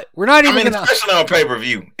we'll call it. We're not even especially on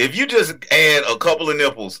pay-per-view. If you just add a couple of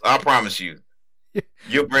nipples, I promise you,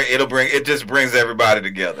 it just brings everybody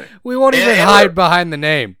together. We won't even hide behind the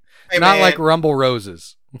name. Hey, not man, like Rumble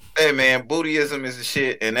Roses. Hey man, bootyism is the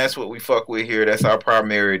shit, and that's what we fuck with here. That's our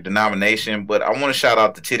primary denomination. But I want to shout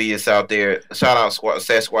out the titties out there. Shout out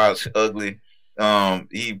Sasquatch Ugly.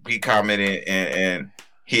 He commented and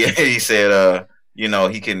he said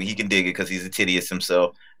he can dig it because he's a tittyist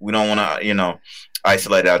himself. We don't want to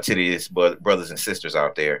isolate our tittyist but brothers and sisters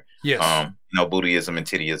out there. Yes. Bootyism and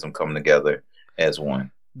tittyism come together as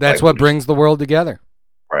one. That's what brings the world together.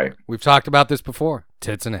 Right. We've talked about this before.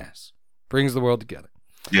 Tits and ass brings the world together.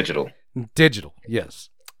 Digital. Yes.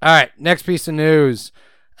 All right. Next piece of news.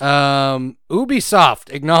 Ubisoft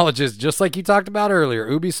acknowledges, just like you talked about earlier,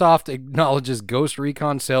 Ubisoft acknowledges Ghost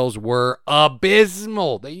Recon sales were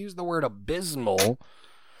abysmal. They use the word abysmal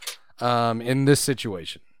in this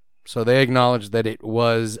situation. So they acknowledged that it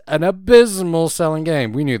was an abysmal selling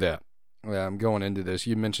game. We knew that. I'm going into this.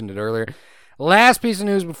 You mentioned it earlier. Last piece of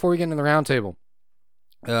news before we get into the roundtable.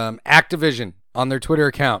 Activision on their Twitter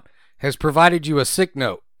account has provided you a sick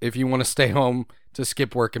note if you want to stay home to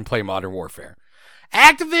skip work and play Modern Warfare.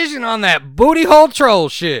 Activision on that booty hole troll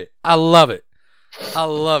shit. I love it.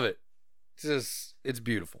 It's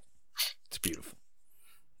beautiful. It's beautiful.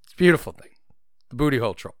 It's a beautiful thing. The booty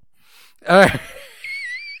hole troll. All right.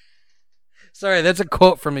 Sorry, that's a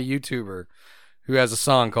quote from a YouTuber who has a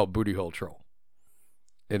song called Booty Hole Troll.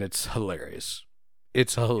 And it's hilarious.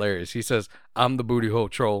 It's hilarious. He says, I'm the booty hole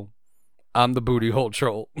troll. I'm the booty hole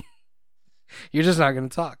troll. You're just not going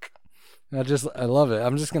to talk. I love it.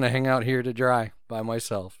 I'm just going to hang out here to dry by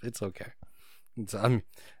myself. It's okay.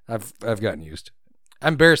 I've gotten used to it. I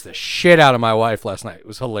embarrassed the shit out of my wife last night. It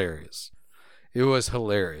was hilarious.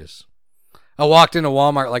 I walked into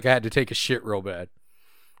Walmart like I had to take a shit real bad.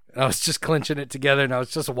 And I was just clenching it together and I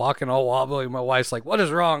was just walking all wobbly. My wife's like, what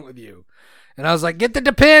is wrong with you? And I was like, get the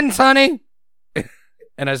Depends, honey.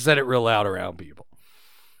 And I said it real loud around people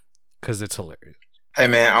because it's hilarious. Hey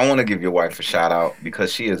man, I want to give your wife a shout out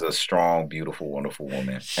because she is a strong, beautiful, wonderful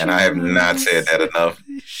woman, and I have not said that enough.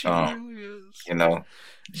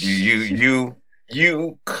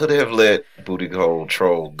 You could have let Booty Hole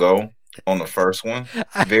Troll go on the first one.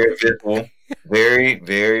 Very visible, very,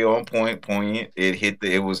 very on point, poignant. It hit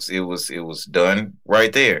it was done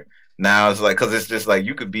right there. Now it's like because it's just like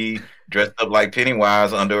you could be dressed up like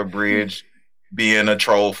Pennywise under a bridge, being a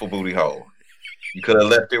troll for Booty Hole. You could have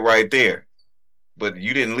left it right there, but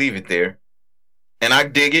you didn't leave it there. And I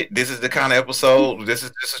dig it. This is the kind of episode. This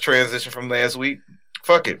is just a transition from last week.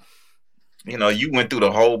 Fuck it. You know, you went through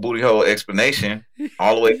the whole booty hole explanation,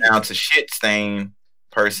 all the way down to shit stain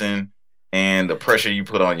person and the pressure you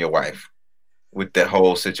put on your wife with that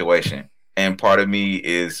whole situation. And part of me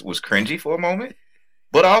was cringy for a moment,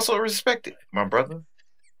 but I also respect it, my brother.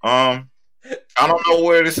 I don't know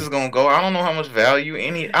where this is gonna go. I don't know how much value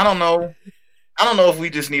I don't know. I don't know if we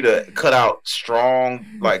just need to cut out strong,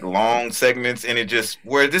 like long segments and it just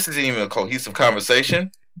where this isn't even a cohesive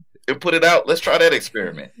conversation and put it out. Let's try that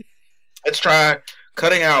experiment. Let's try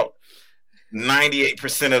cutting out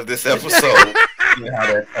 98% of this episode. See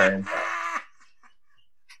how that turns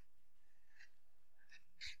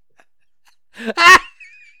out.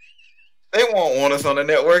 They won't want us on the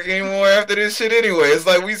network anymore after this shit anyway. It's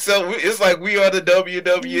like it's like we are the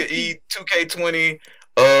WWE 2K20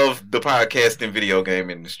 of the podcast and video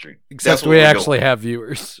game industry. Except we actually have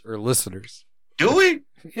viewers or listeners. Do we?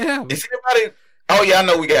 Yeah. Is anybody? Oh yeah, I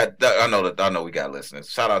know we got listeners.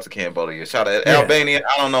 Shout out to Cambodia. Shout out to Albania.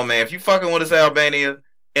 I don't know, man. If you fucking with us, Albania,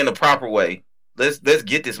 in the proper way, let's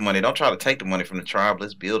get this money. Don't try to take the money from the tribe.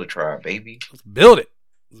 Let's build a tribe, baby. Let's build it.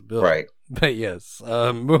 Right. But yes,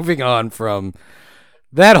 moving on from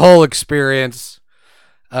that whole experience,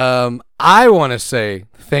 I want to say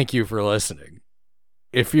thank you for listening.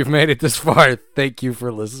 If you've made it this far, thank you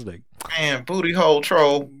for listening. Man, booty hole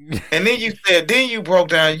troll. And then you broke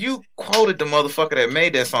down, you quoted the motherfucker that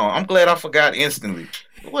made that song. I'm glad I forgot instantly.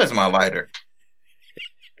 Where's my lighter?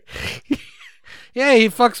 Yeah, he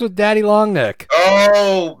fucks with Daddy Longneck.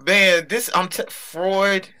 Oh, man.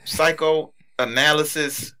 Freud,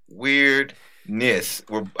 psychoanalysis, weirdness.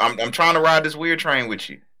 I'm trying to ride this weird train with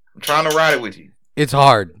you. I'm trying to ride it with you. It's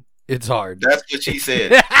hard. It's hard. That's what she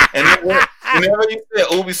said. And then whenever you said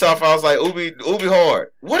Ubisoft, I was like, Ubi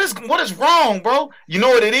hard. What is wrong, bro? You know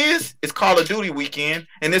what it is? It's Call of Duty weekend,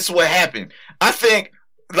 and this is what happened. I think,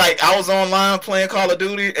 like, I was online playing Call of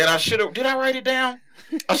Duty, and did I write it down?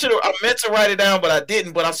 I meant to write it down, but I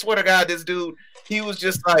didn't. But I swear to God, this dude, he was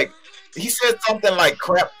just like, he said something like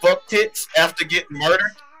crap fuck tits after getting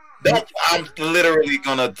murdered. I'm literally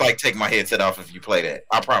gonna, like, take my headset off if you play that.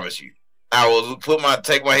 I promise you. I will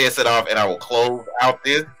take my headset off and I will close out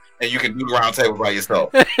this, and you can do the round table by yourself.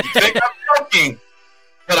 You think I'm joking,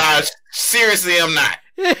 but I seriously am not.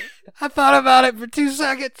 I thought about it for 2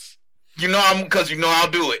 seconds. Because I'll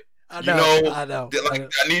do it. I know. Like,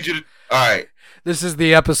 I need you to. All right. This is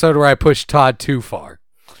the episode where I push Todd too far.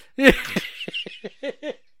 That's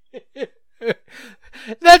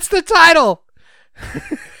the title.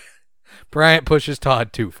 Bryant pushes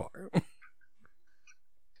Todd too far.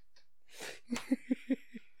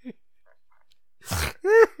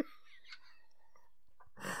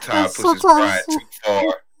 Todd pushes Bryant too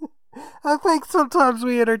far. I think sometimes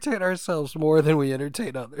we entertain ourselves more than we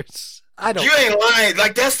entertain others. I don't. You ain't lying.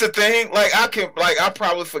 Like, that's the thing. Like, I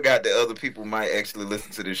probably forgot that other people might actually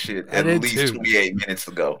listen to this shit at least 28 minutes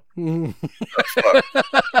ago.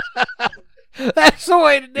 That's the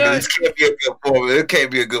way to do it. This can't be a good formula. It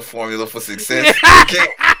can't be a good formula for success.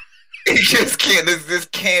 It just can't. This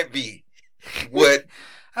can't be. What?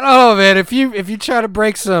 I don't know, man. If you try to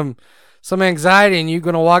break some anxiety and you're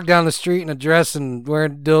gonna walk down the street in a dress and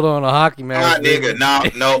wearing a dildo on a hockey mask, nigga, no,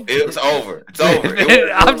 it's over. It's over.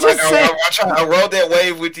 I'm just saying. I rode that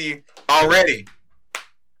wave with you already.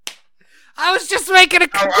 I was just making a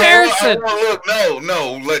comparison. Look,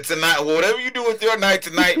 no. Look, tonight, whatever you do with your night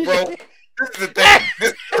tonight, bro. This is the thing.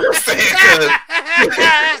 This is what I'm saying.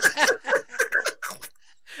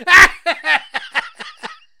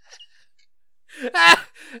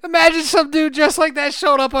 Imagine some dude just like that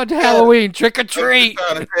showed up on Halloween, trick or treat.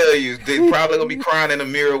 I'm trying to tell you, they probably gonna be crying in the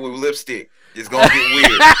mirror with lipstick. It's gonna get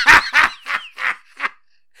weird.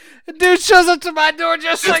 The dude shows up to my door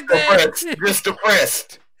just like that. Just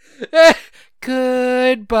depressed.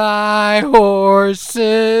 Goodbye,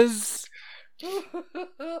 horses.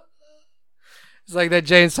 It's like that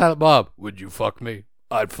Jay and Silent Bob. Would you fuck me?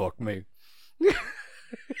 I'd fuck me.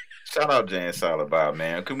 Shout out Jay and Silent Bob,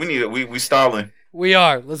 man. Cause we stalling. We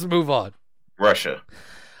are. Let's move on. Russia.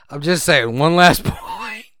 I'm just saying, one last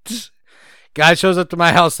point. Guy shows up to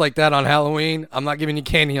my house like that on Halloween. I'm not giving you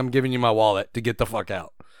candy. I'm giving you my wallet to get the fuck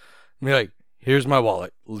out. Be like, here's my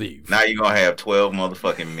wallet. Leave. Now you're going to have 12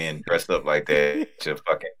 motherfucking men dressed up like that at your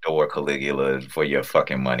fucking door, Caligula, for your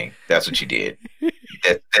fucking money. That's what you did.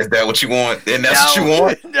 Is that what you want? And that's what you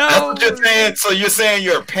want? No. That's what you're saying? So you're saying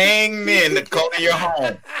you're paying men to come to your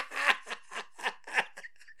home.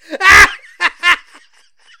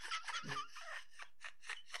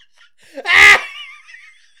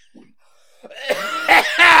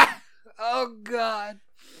 Oh God.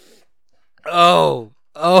 Oh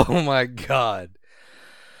my God.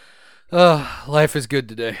 Life is good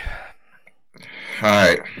today. All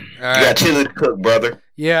right. You got chili to cook, brother.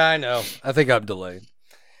 Yeah, I know. I think I'm delayed.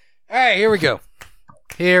 All right, here we go.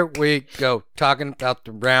 Here we go. Talking about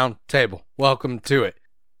the round table. Welcome to it.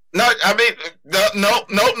 No, I mean, no.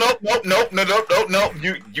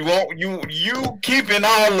 You keeping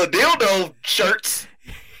all the dildo shirts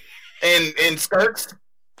and skirts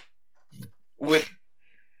with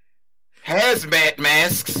hazmat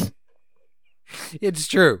masks. It's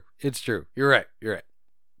true. You're right.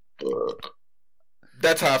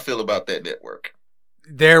 That's how I feel about that network.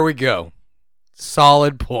 There we go.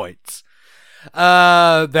 Solid points.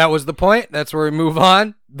 That was the point. That's where we move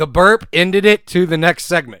on. The burp ended it to the next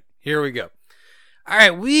segment. Here we go. All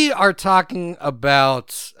right, we are talking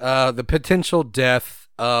about the potential death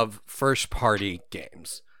of first-party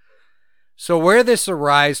games. So where this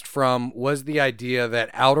arose from was the idea that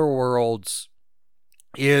Outer Worlds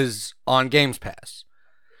is on Games Pass.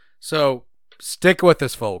 So stick with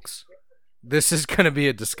us, folks. This is going to be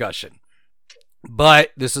a discussion.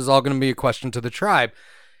 But this is all going to be a question to the tribe.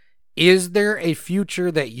 Is there a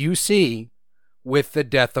future that you see with the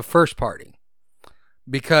death of first party?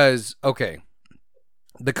 Because, okay,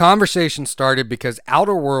 the conversation started because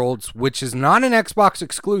Outer Worlds, which is not an Xbox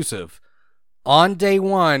exclusive, on day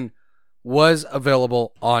one was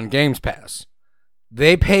available on Games Pass.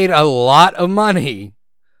 They paid a lot of money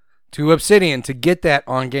to Obsidian to get that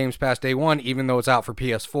on Games Pass day one, even though it's out for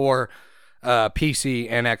PS4, PC,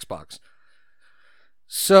 and Xbox.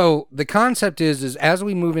 So the concept is as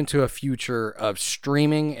we move into a future of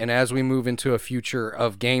streaming and as we move into a future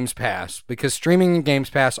of Games Pass, because streaming and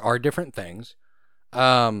Games Pass are different things,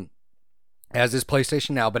 as is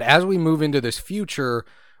PlayStation Now, but as we move into this future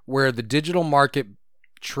where the digital market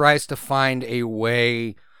tries to find a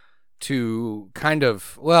way to kind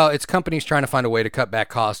of, well, it's companies trying to find a way to cut back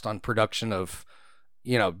cost on production of,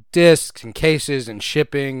 discs and cases and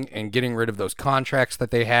shipping and getting rid of those contracts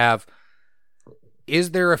that they have.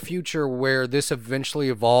 Is there a future where this eventually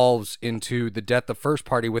evolves into the death of first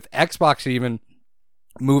party, with Xbox even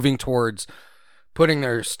moving towards putting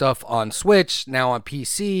their stuff on Switch, now on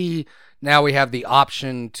PC? Now we have the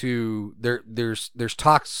option to, there's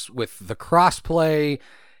talks with the crossplay.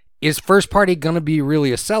 Is first party going to be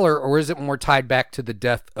really a seller, or is it more tied back to the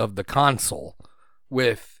death of the console?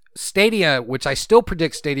 With Stadia, which I still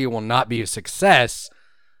predict Stadia will not be a success,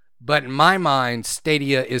 but in my mind,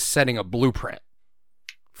 Stadia is setting a blueprint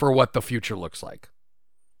for what the future looks like.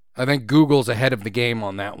 I think Google's ahead of the game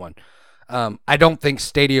on that one. I don't think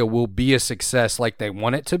Stadia will be a success like they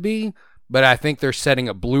want it to be, but I think they're setting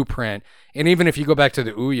a blueprint. And even if you go back to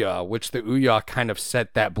the Ouya, which the Ouya kind of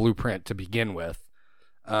set that blueprint to begin with,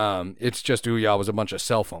 it's just Ouya was a bunch of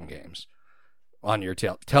cell phone games on your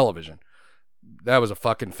television. That was a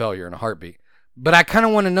fucking failure in a heartbeat. But I kind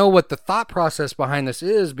of want to know what the thought process behind this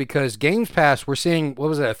is, because Games Pass, we're seeing, what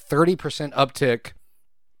was it, a 30% uptick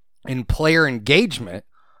in player engagement,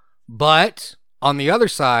 but on the other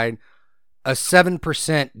side, a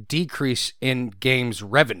 7% decrease in games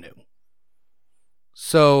revenue.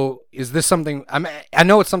 So is this something, I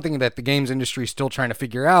know it's something that the games industry is still trying to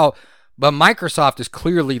figure out, but Microsoft is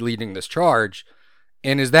clearly leading this charge.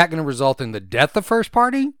 And is that going to result in the death of first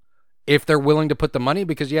party if they're willing to put the money?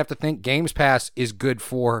 Because you have to think Games Pass is good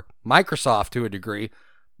for Microsoft to a degree,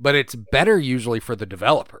 but it's better usually for the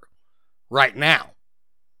developer right now.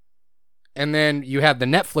 And then you have the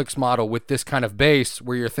Netflix model with this kind of base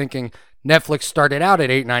where you're thinking Netflix started out at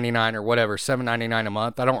 $8.99 or whatever, $7.99 a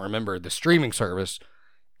month. I don't remember the streaming service.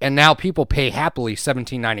 And now people pay happily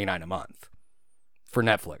 $17.99 a month for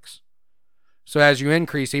Netflix. So as you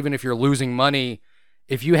increase, even if you're losing money,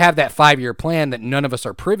 if you have that 5-year plan that none of us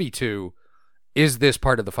are privy to, is this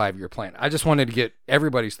part of the 5-year plan? I just wanted to get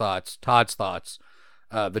everybody's thoughts, Todd's thoughts,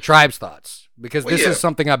 the tribe's thoughts, because this is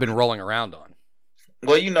something I've been rolling around on.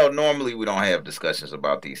 Well, normally we don't have discussions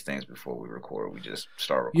about these things before we record. We just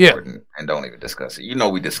start recording and don't even discuss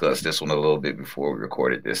it. We discussed this one a little bit before we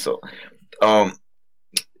recorded this. So, I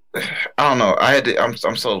don't know.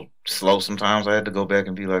 I'm so slow sometimes. I had to go back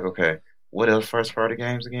and be like, okay, what else first party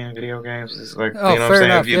games again? Video games? It's like, what I'm saying?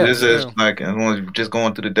 Enough, this is like, I want to just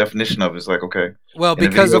going through the definition of it. It's like, okay, well, in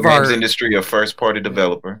because the of video games our industry, a first party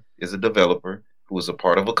developer is a developer who is a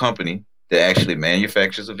part of a company that actually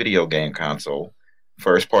manufactures a video game console.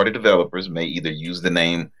 First-party developers may either use the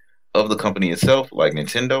name of the company itself, like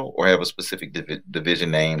Nintendo, or have a specific division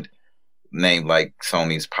named like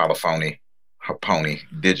Sony's Polyphony, Pony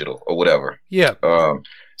Digital, or whatever. Yeah.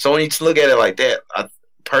 So when you look at it like that,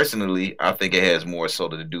 personally, I think it has more so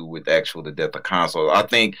to do with the death of console. I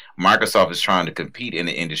think Microsoft is trying to compete in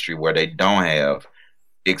the industry where they don't have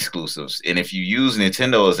exclusives. And if you use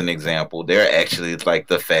Nintendo as an example, they're actually like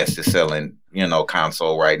the fastest selling,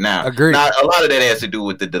 console right now. Agreed. Now, a lot of that has to do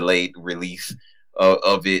with the delayed release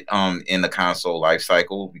of it in the console life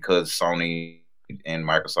cycle, because Sony and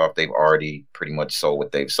Microsoft, they've already pretty much sold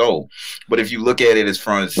what they've sold. But if you look at it as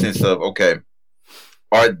from the sense of, okay,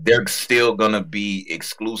 are there still gonna be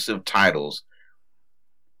exclusive titles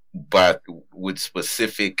but with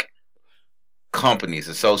specific companies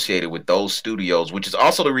associated with those studios, which is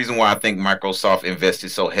also the reason why I think Microsoft invested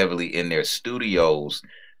so heavily in their studios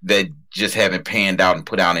that just haven't panned out and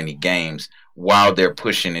put out any games, while they're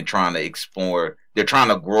pushing and trying to explore. They're trying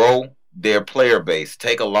to grow their player base,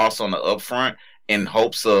 take a loss on the upfront in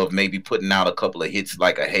hopes of maybe putting out a couple of hits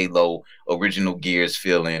like a Halo, Original Gears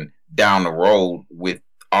feeling down the road, with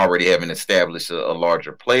already having established a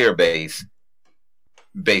larger player base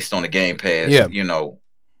based on the Game Pass,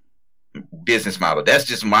 business model. That's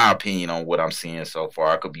just my opinion on what I'm seeing so far.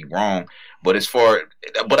 I could be wrong, but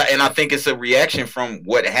I think it's a reaction from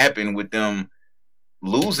what happened with them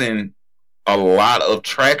losing a lot of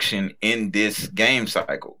traction in this game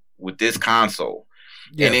cycle with this console.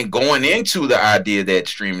 Yeah. And then going into the idea that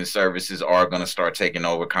streaming services are going to start taking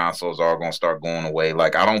over, consoles are going to start going away.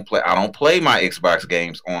 Like I don't play my Xbox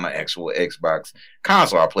games on an actual Xbox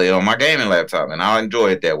console. I play it on my gaming laptop, and I enjoy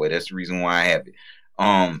it that way. That's the reason why I have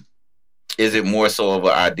it. Is it more so of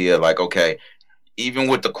an idea like, okay, even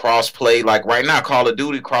with the crossplay, like right now, Call of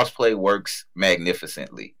Duty crossplay works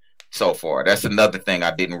magnificently so far. That's another thing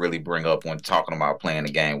I didn't really bring up when talking about playing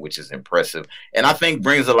the game, which is impressive, and I think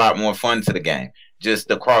brings a lot more fun to the game. Just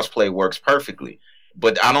the crossplay works perfectly.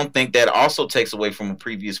 But I don't think that also takes away from a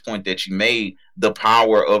previous point that you made, the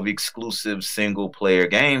power of exclusive single-player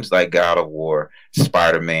games like God of War,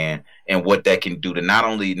 Spider-Man, and what that can do to not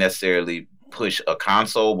only necessarily push a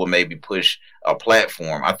console, but maybe push a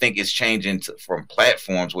platform. I think it's changing from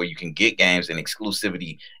platforms where you can get games, and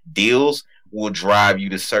exclusivity deals will drive you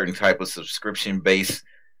to certain type of subscription-based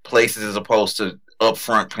places as opposed to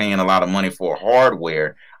upfront paying a lot of money for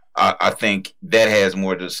hardware. I think that has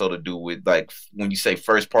more to do with, like, when you say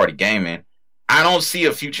first-party gaming, I don't see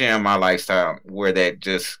a future in my lifestyle where that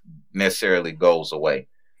just necessarily goes away.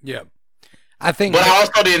 Yeah. But I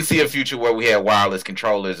also didn't see a future where we had wireless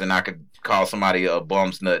controllers and I could call somebody a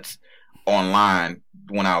bum's nuts online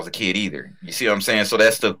when I was a kid either. You see what I'm saying? So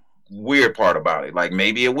that's the weird part about it. Like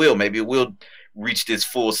maybe it will reach this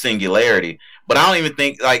full singularity, but I don't even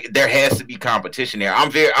think like there has to be competition there.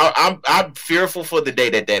 I'm fearful for the day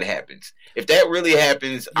that happens. If that really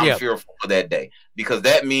happens, I'm fearful for that day, because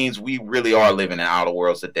that means we really are living in outer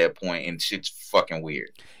worlds at that point, and shit's fucking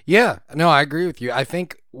weird. Yeah, no, I agree with you. I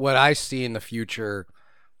think what I see in the future,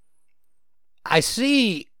 I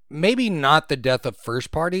see maybe not the death of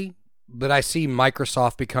first party, but I see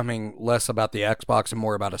Microsoft becoming less about the Xbox and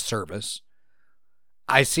more about a service.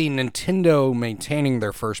 I see Nintendo maintaining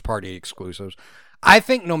their first party exclusives. I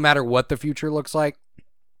think no matter what the future looks like,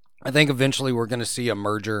 I think eventually we're going to see a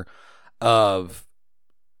merger of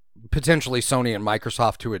potentially Sony and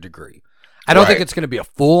Microsoft to a degree. I don't think it's going to be a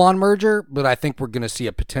full-on merger, but I think we're going to see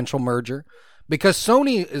a potential merger, because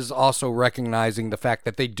Sony is also recognizing the fact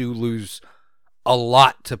that they do lose a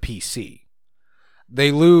lot to PC.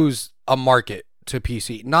 They lose a market to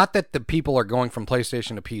PC. Not that the people are going from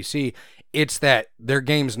PlayStation to PC, it's that their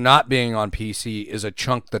games not being on PC is a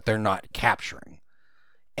chunk that they're not capturing.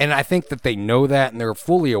 And I think that they know that, and they're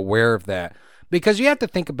fully aware of that, because you have to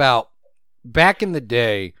think about back in the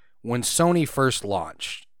day when Sony first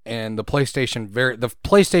launched, and the PlayStation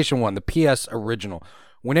 1, the PS original,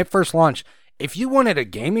 when it first launched, if you wanted a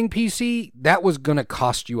gaming PC, that was going to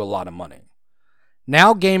cost you a lot of money.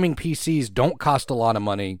 Now gaming PCs don't cost a lot of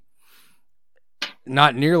money,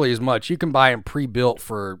 not nearly as much. You can buy them pre-built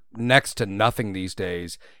for next to nothing these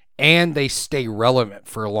days, and they stay relevant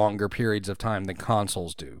for longer periods of time than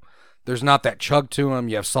consoles do. There's not that chug to them.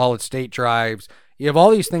 You have solid state drives. You have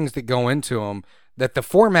all these things that go into them that the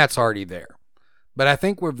format's already there. But I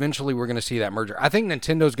think eventually we're going to see that merger. I think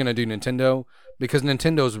Nintendo's going to do Nintendo, because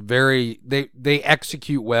Nintendo's they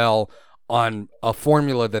execute well on a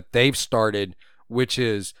formula that they've started, which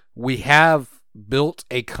is we have built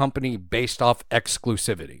a company based off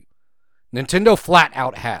exclusivity. Nintendo flat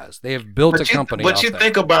out has. They have built a company. But you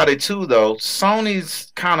think about it too, though.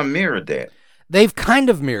 Sony's kind of mirrored that. They've kind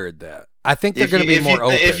of mirrored that. I think they're going to be more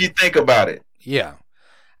open. If you think about it. Yeah.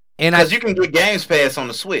 Because you can get Games Pass on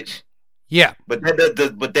the Switch. Yeah. But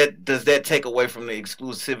does that take away from the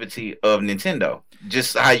exclusivity of Nintendo?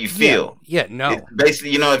 Just how you feel. Yeah, no.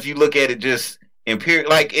 Basically, if you look at it just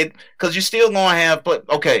like it, because you're still gonna have. But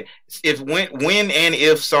okay, if when and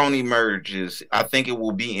if Sony merges, I think it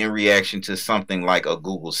will be in reaction to something like a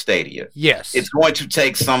Google Stadia. Yes. It's going to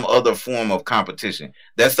take some other form of competition.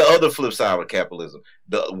 That's the other flip side of capitalism.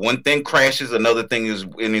 The one thing crashes, another thing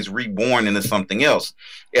is reborn into something else.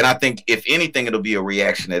 And I think if anything, it'll be a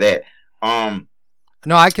reaction to that.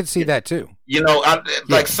 No, I could see that too.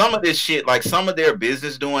 Like some of this shit, like some of their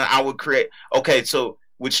business doing, I would create. Okay, so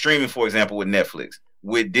with streaming, for example, with Netflix,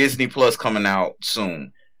 with Disney Plus coming out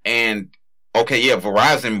soon, and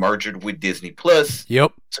Verizon merged with Disney Plus.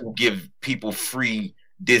 Yep. To give people free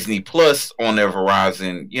Disney Plus on their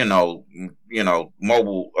Verizon,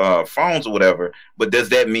 mobile phones or whatever. But does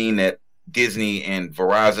that mean that Disney and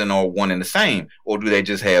Verizon are one and the same, or do they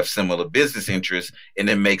just have similar business interests, and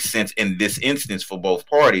it makes sense in this instance for both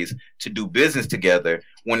parties to do business together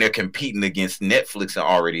when they're competing against Netflix, an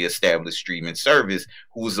already established streaming service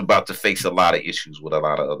who's about to face a lot of issues with a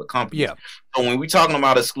lot of other companies? Yeah. So when we're talking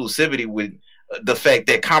about exclusivity, with the fact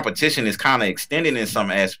that competition is kind of extended in some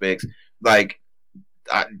aspects, like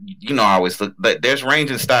I always look. There's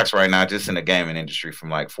range in stocks right now, just in the gaming industry, from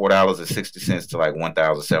like $4.60 to like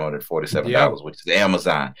 $1,747, which is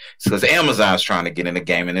Amazon. It's because Amazon's trying to get into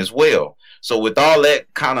gaming as well. So with all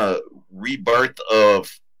that kind of rebirth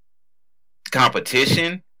of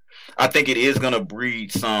competition, I think it is going to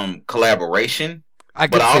breed some collaboration. I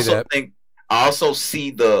also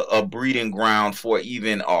see a breeding ground for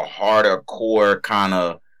even a harder core kind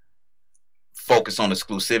of focus on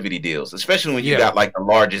exclusivity deals, especially when you got like the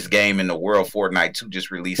largest game in the world, Fortnite 2,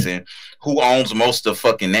 just releasing. Who owns most of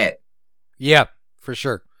fucking that? Yeah, for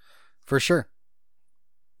sure.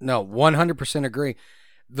 No, 100% agree.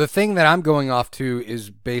 The thing that I'm going off to is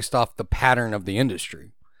based off the pattern of the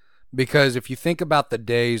industry. Because if you think about the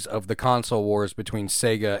days of the console wars between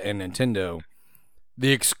Sega and Nintendo,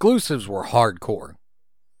 the exclusives were hardcore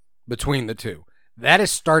between the two. That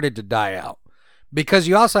has started to die out. Because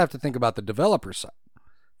you also have to think about the developer side.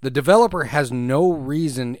 The developer has no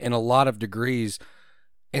reason in a lot of degrees,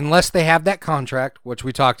 unless they have that contract, which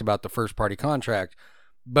we talked about, the first party contract,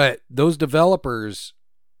 but those developers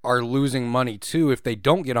are losing money too if they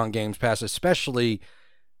don't get on Games Pass, especially,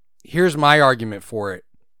 here's my argument for it.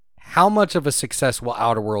 How much of a success will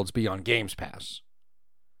Outer Worlds be on Games Pass?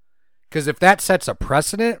 Because if that sets a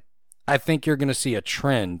precedent, I think you're going to see a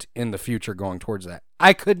trend in the future going towards that.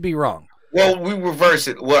 I could be wrong. Well, we reverse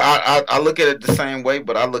it. Well, I look at it the same way,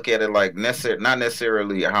 but I look at it like not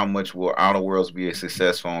necessarily how much will Outer Worlds be a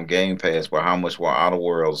successful on Game Pass, but how much will Outer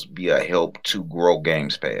Worlds be a help to grow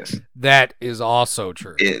Games Pass. That is also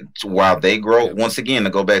true. While they grow, once again, to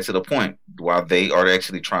go back to the point, while they are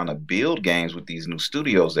actually trying to build games with these new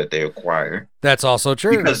studios that they acquire. That's also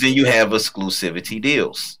true. Because then you have exclusivity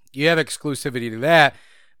deals. You have exclusivity to that.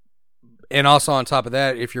 And also on top of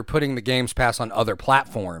that, if you're putting the Games Pass on other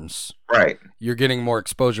platforms, right, you're getting more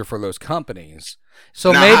exposure for those companies.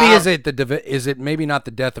 So maybe is it maybe not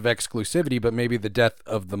the death of exclusivity, but maybe the death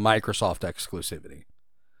of the Microsoft exclusivity,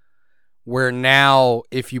 where now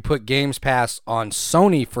if you put Games Pass on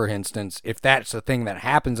Sony, for instance, if that's a thing that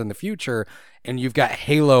happens in the future, and you've got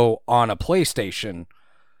Halo on a PlayStation,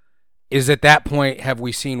 is at that point have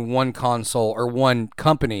we seen one console or one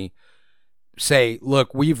company say,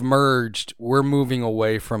 look, we've merged, we're moving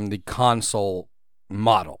away from the console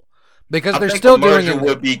model, because they're still doing it.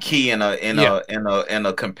 Would be key in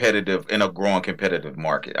a competitive, in a growing competitive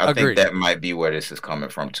market. I think that might be where this is coming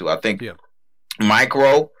from too. I think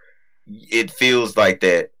micro, it feels like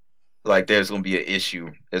that, like there's going to be an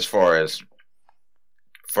issue as far as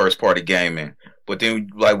first party gaming, but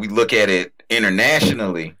then like we look at it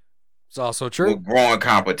internationally, it's also true. With growing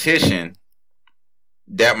competition,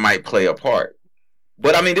 that might play a part.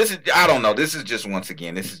 But I mean, I don't know. This is just, once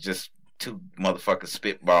again, this is just two motherfuckers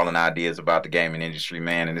spitballing ideas about the gaming industry,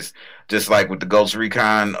 man. And it's just like with the Ghost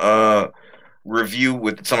Recon review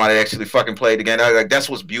with somebody that actually fucking played the game. Like, that's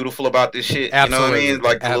what's beautiful about this shit. Absolutely. You know what I mean?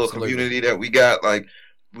 Like the little community that we got, like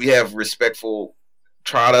we have respectful,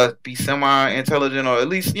 try to be semi-intelligent, or at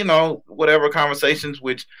least, whatever conversations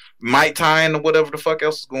which might tie into whatever the fuck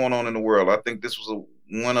else is going on in the world. I think this was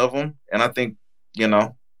one of them. And I think,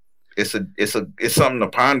 it's something to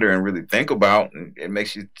ponder and really think about, and it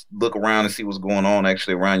makes you look around and see what's going on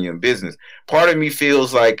actually around you in business. Part of me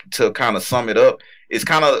feels like, to kind of sum it up, it's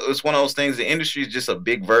one of those things. The industry is just a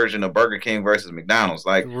big version of Burger King versus McDonald's.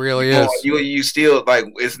 Like, it really is. You still like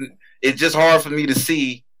it's just hard for me to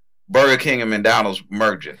see Burger King and McDonald's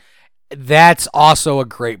merging. That's also a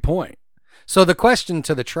great point. So the question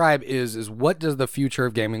to the tribe is what does the future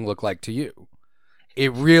of gaming look like to you?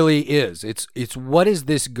 It really is. It's what is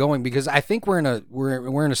this going? Because I think we're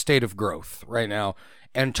in a state of growth right now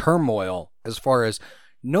and turmoil as far as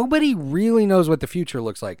nobody really knows what the future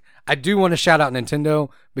looks like. I do want to shout out Nintendo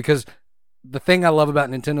because the thing I love about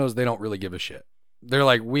Nintendo is they don't really give a shit. They're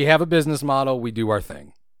like, we have a business model, we do our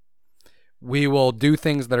thing. We will do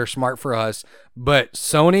things that are smart for us, but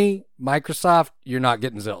Sony, Microsoft, you're not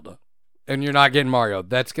getting Zelda and you're not getting Mario.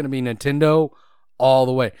 That's going to be Nintendo all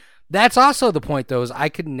the way. That's also the point, though, is I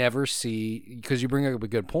could never see, because you bring up a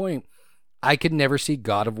good point, I could never see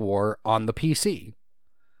God of War on the PC.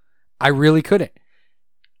 I really couldn't.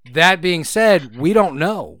 That being said, we don't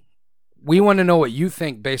know. We want to know what you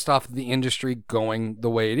think based off of the industry going the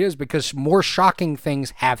way it is, because more shocking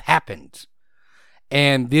things have happened.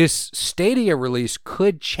 And this Stadia release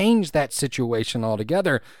could change that situation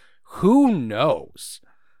altogether. Who knows?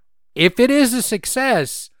 If it is a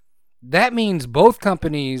success, that means both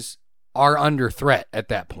companies are under threat at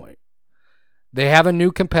that point. They have a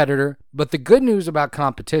new competitor, but the good news about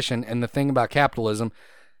competition and the thing about capitalism,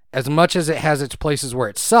 as much as it has its places where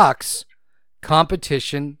it sucks,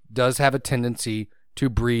 competition does have a tendency to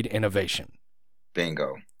breed innovation.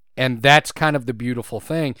 Bingo. And that's kind of the beautiful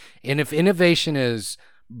thing. And if innovation is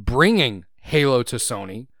bringing Halo to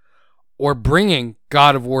Sony or bringing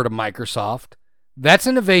God of War to Microsoft, that's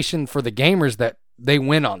innovation for the gamers that they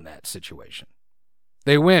win on that situation.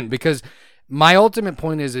 They win because my ultimate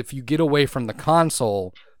point is if you get away from the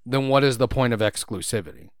console, then what is the point of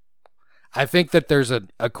exclusivity? I think that there's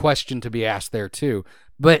a question to be asked there too.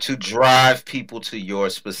 But to drive people to your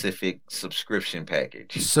specific subscription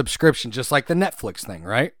package. Subscription, just like the Netflix thing,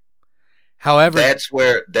 right? However, that's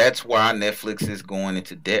why Netflix is going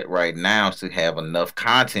into debt right now, to have enough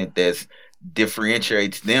content that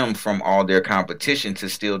differentiates them from all their competition to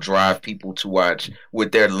still drive people to watch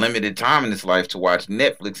with their limited time in this life to watch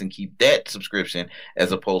Netflix and keep that subscription,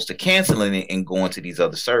 as opposed to canceling it and going to these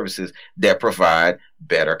other services that provide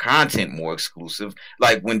better content, more exclusive.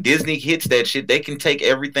 Like when Disney hits that shit, they can take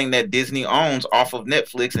everything that Disney owns off of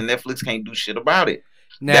Netflix and Netflix can't do shit about it.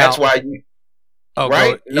 Now, that's why you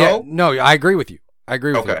right? No, I agree with you. I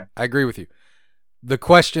agree with you. The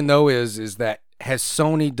question though is that has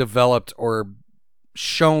Sony developed or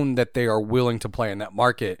shown that they are willing to play in that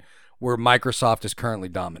market where Microsoft is currently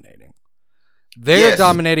dominating? They're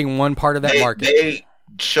dominating one part of that market. They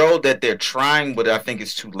showed that they're trying, but I think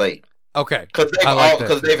it's too late. Okay.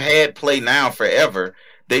 Because they've had Play Now forever.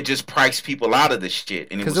 They just priced people out of the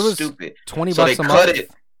shit, and it was stupid. $20 a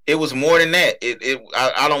month. It was more than that.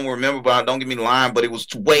 I don't remember, but don't get me the line, but it was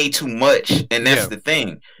way too much, and that's the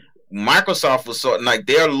thing. Microsoft was sort of like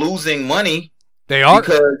they're losing money. They are,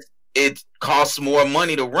 because it costs more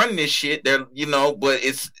money to run this shit. But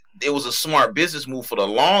it was a smart business move for the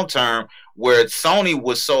long term, where Sony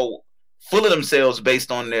was so full of themselves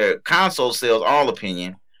based on their console sales, all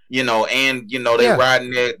opinion, they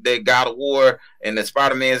riding their God of War and the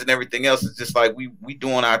Spider-Mans and everything else. It's just like we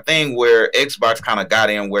doing our thing, where Xbox kind of got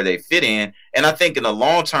in where they fit in. And I think in the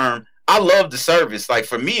long term, I love the service. Like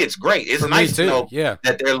for me, it's great. It's nice to know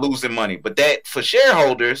that they're losing money, but that for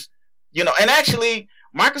shareholders, and actually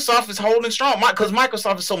Microsoft is holding strong because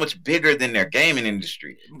Microsoft is so much bigger than their gaming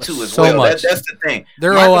industry too as well. That's the thing.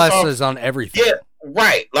 Their OS is on everything. Yeah,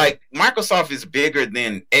 right. Like Microsoft is bigger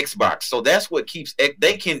than Xbox, so that's what keeps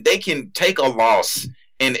they can take a loss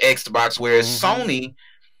in Xbox, whereas Sony,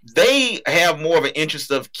 they have more of an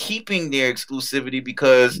interest of keeping their exclusivity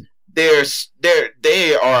because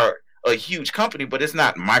they are a huge company, but it's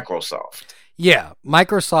not Microsoft. Yeah,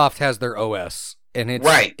 Microsoft has their OS. And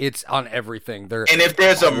it's on everything. And if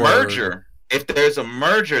there's a merger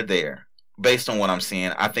there, based on what I'm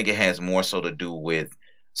seeing, I think it has more so to do with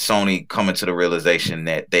Sony coming to the realization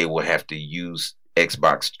that they will have to use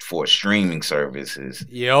Xbox for streaming services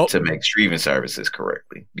to make streaming services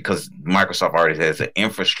correctly, because Microsoft already has an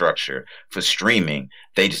infrastructure for streaming.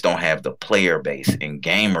 They just don't have the player base and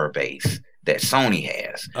gamer base that Sony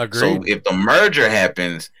has. Agreed. So if the merger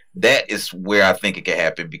happens, that is where I think it can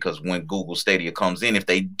happen, because when Google Stadia comes in, if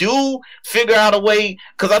they do figure out a way,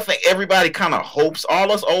 because I think everybody kind of hopes,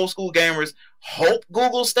 all us old school gamers hope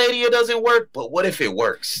Google Stadia doesn't work, but what if it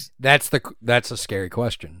works? That's a scary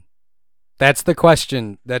question. That's the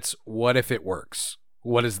question. That's what if it works?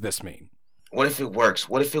 What does this mean? What if it works?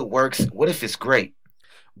 What if it works? What if it's great?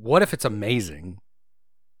 What if it's amazing?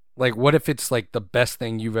 Like, what if it's like the best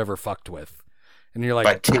thing you've ever fucked with? And you're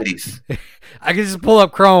like titties. I can just pull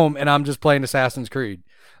up Chrome and I'm just playing Assassin's Creed.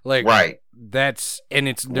 Like, there's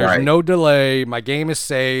no delay. My game is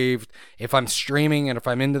saved. If I'm streaming and if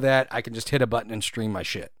I'm into that, I can just hit a button and stream my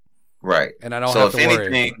shit. Right. And I don't have to worry.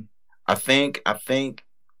 Anything, I think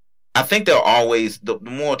I think they'll always the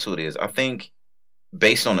more to it is, I think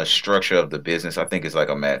based on the structure of the business, I think it's like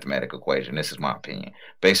a mathematical equation. This is my opinion.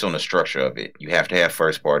 Based on the structure of it, you have to have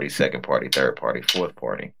first party, second party, third party, fourth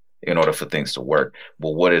party in order for things to work.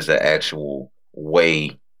 But what is the actual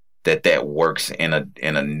way that works in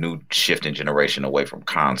a new shifting generation away from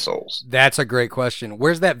consoles? That's a great question.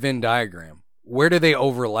 Where's that Venn diagram? Where do they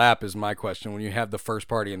overlap is my question when you have the first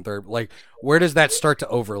party and third. Like, where does that start to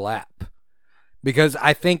overlap? Because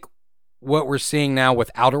I think what we're seeing now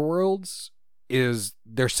with Outer Worlds is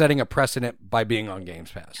they're setting a precedent by being on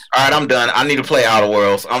Games Pass. All right, I'm done. I need to play Outer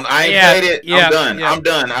Worlds. I ain't played it. Yeah, I'm done. yeah. I'm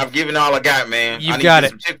done. I've given all I got, man. You've I need got to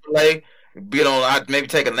it. get some Chick-fil-A. Get on. I maybe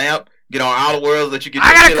take a nap. Get on Outer Worlds. Let you get.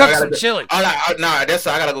 I your gotta chili. cook some chili. That's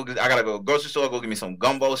I gotta go. I gotta go grocery store. Go get me some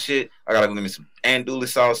gumbo shit. I gotta go get me some andouille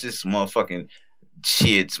sauces, some motherfucking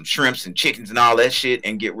shit, some shrimps and chickens and all that shit,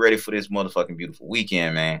 and get ready for this motherfucking beautiful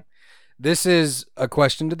weekend, man. This is a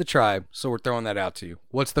question to the tribe, so we're throwing that out to you.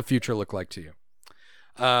 What's the future look like to you?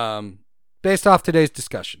 Based off today's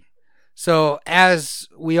discussion. So as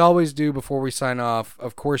we always do before we sign off,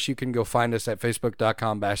 of course you can go find us at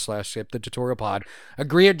facebook.com/skipthetutorialpod.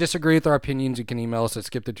 Agree or disagree with our opinions, you can email us at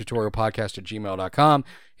skipthetutorialpodcast@gmail.com.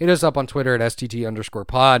 Hit us up on Twitter at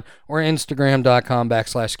STT_pod or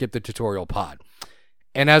Instagram.com/skipthetutorialpod.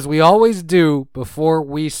 And as we always do before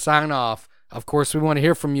we sign off, of course we want to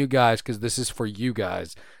hear from you guys because this is for you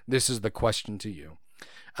guys. This is the question to you.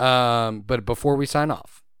 But before we sign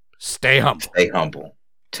off, stay humble. Stay humble.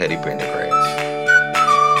 Teddy Pendergrass.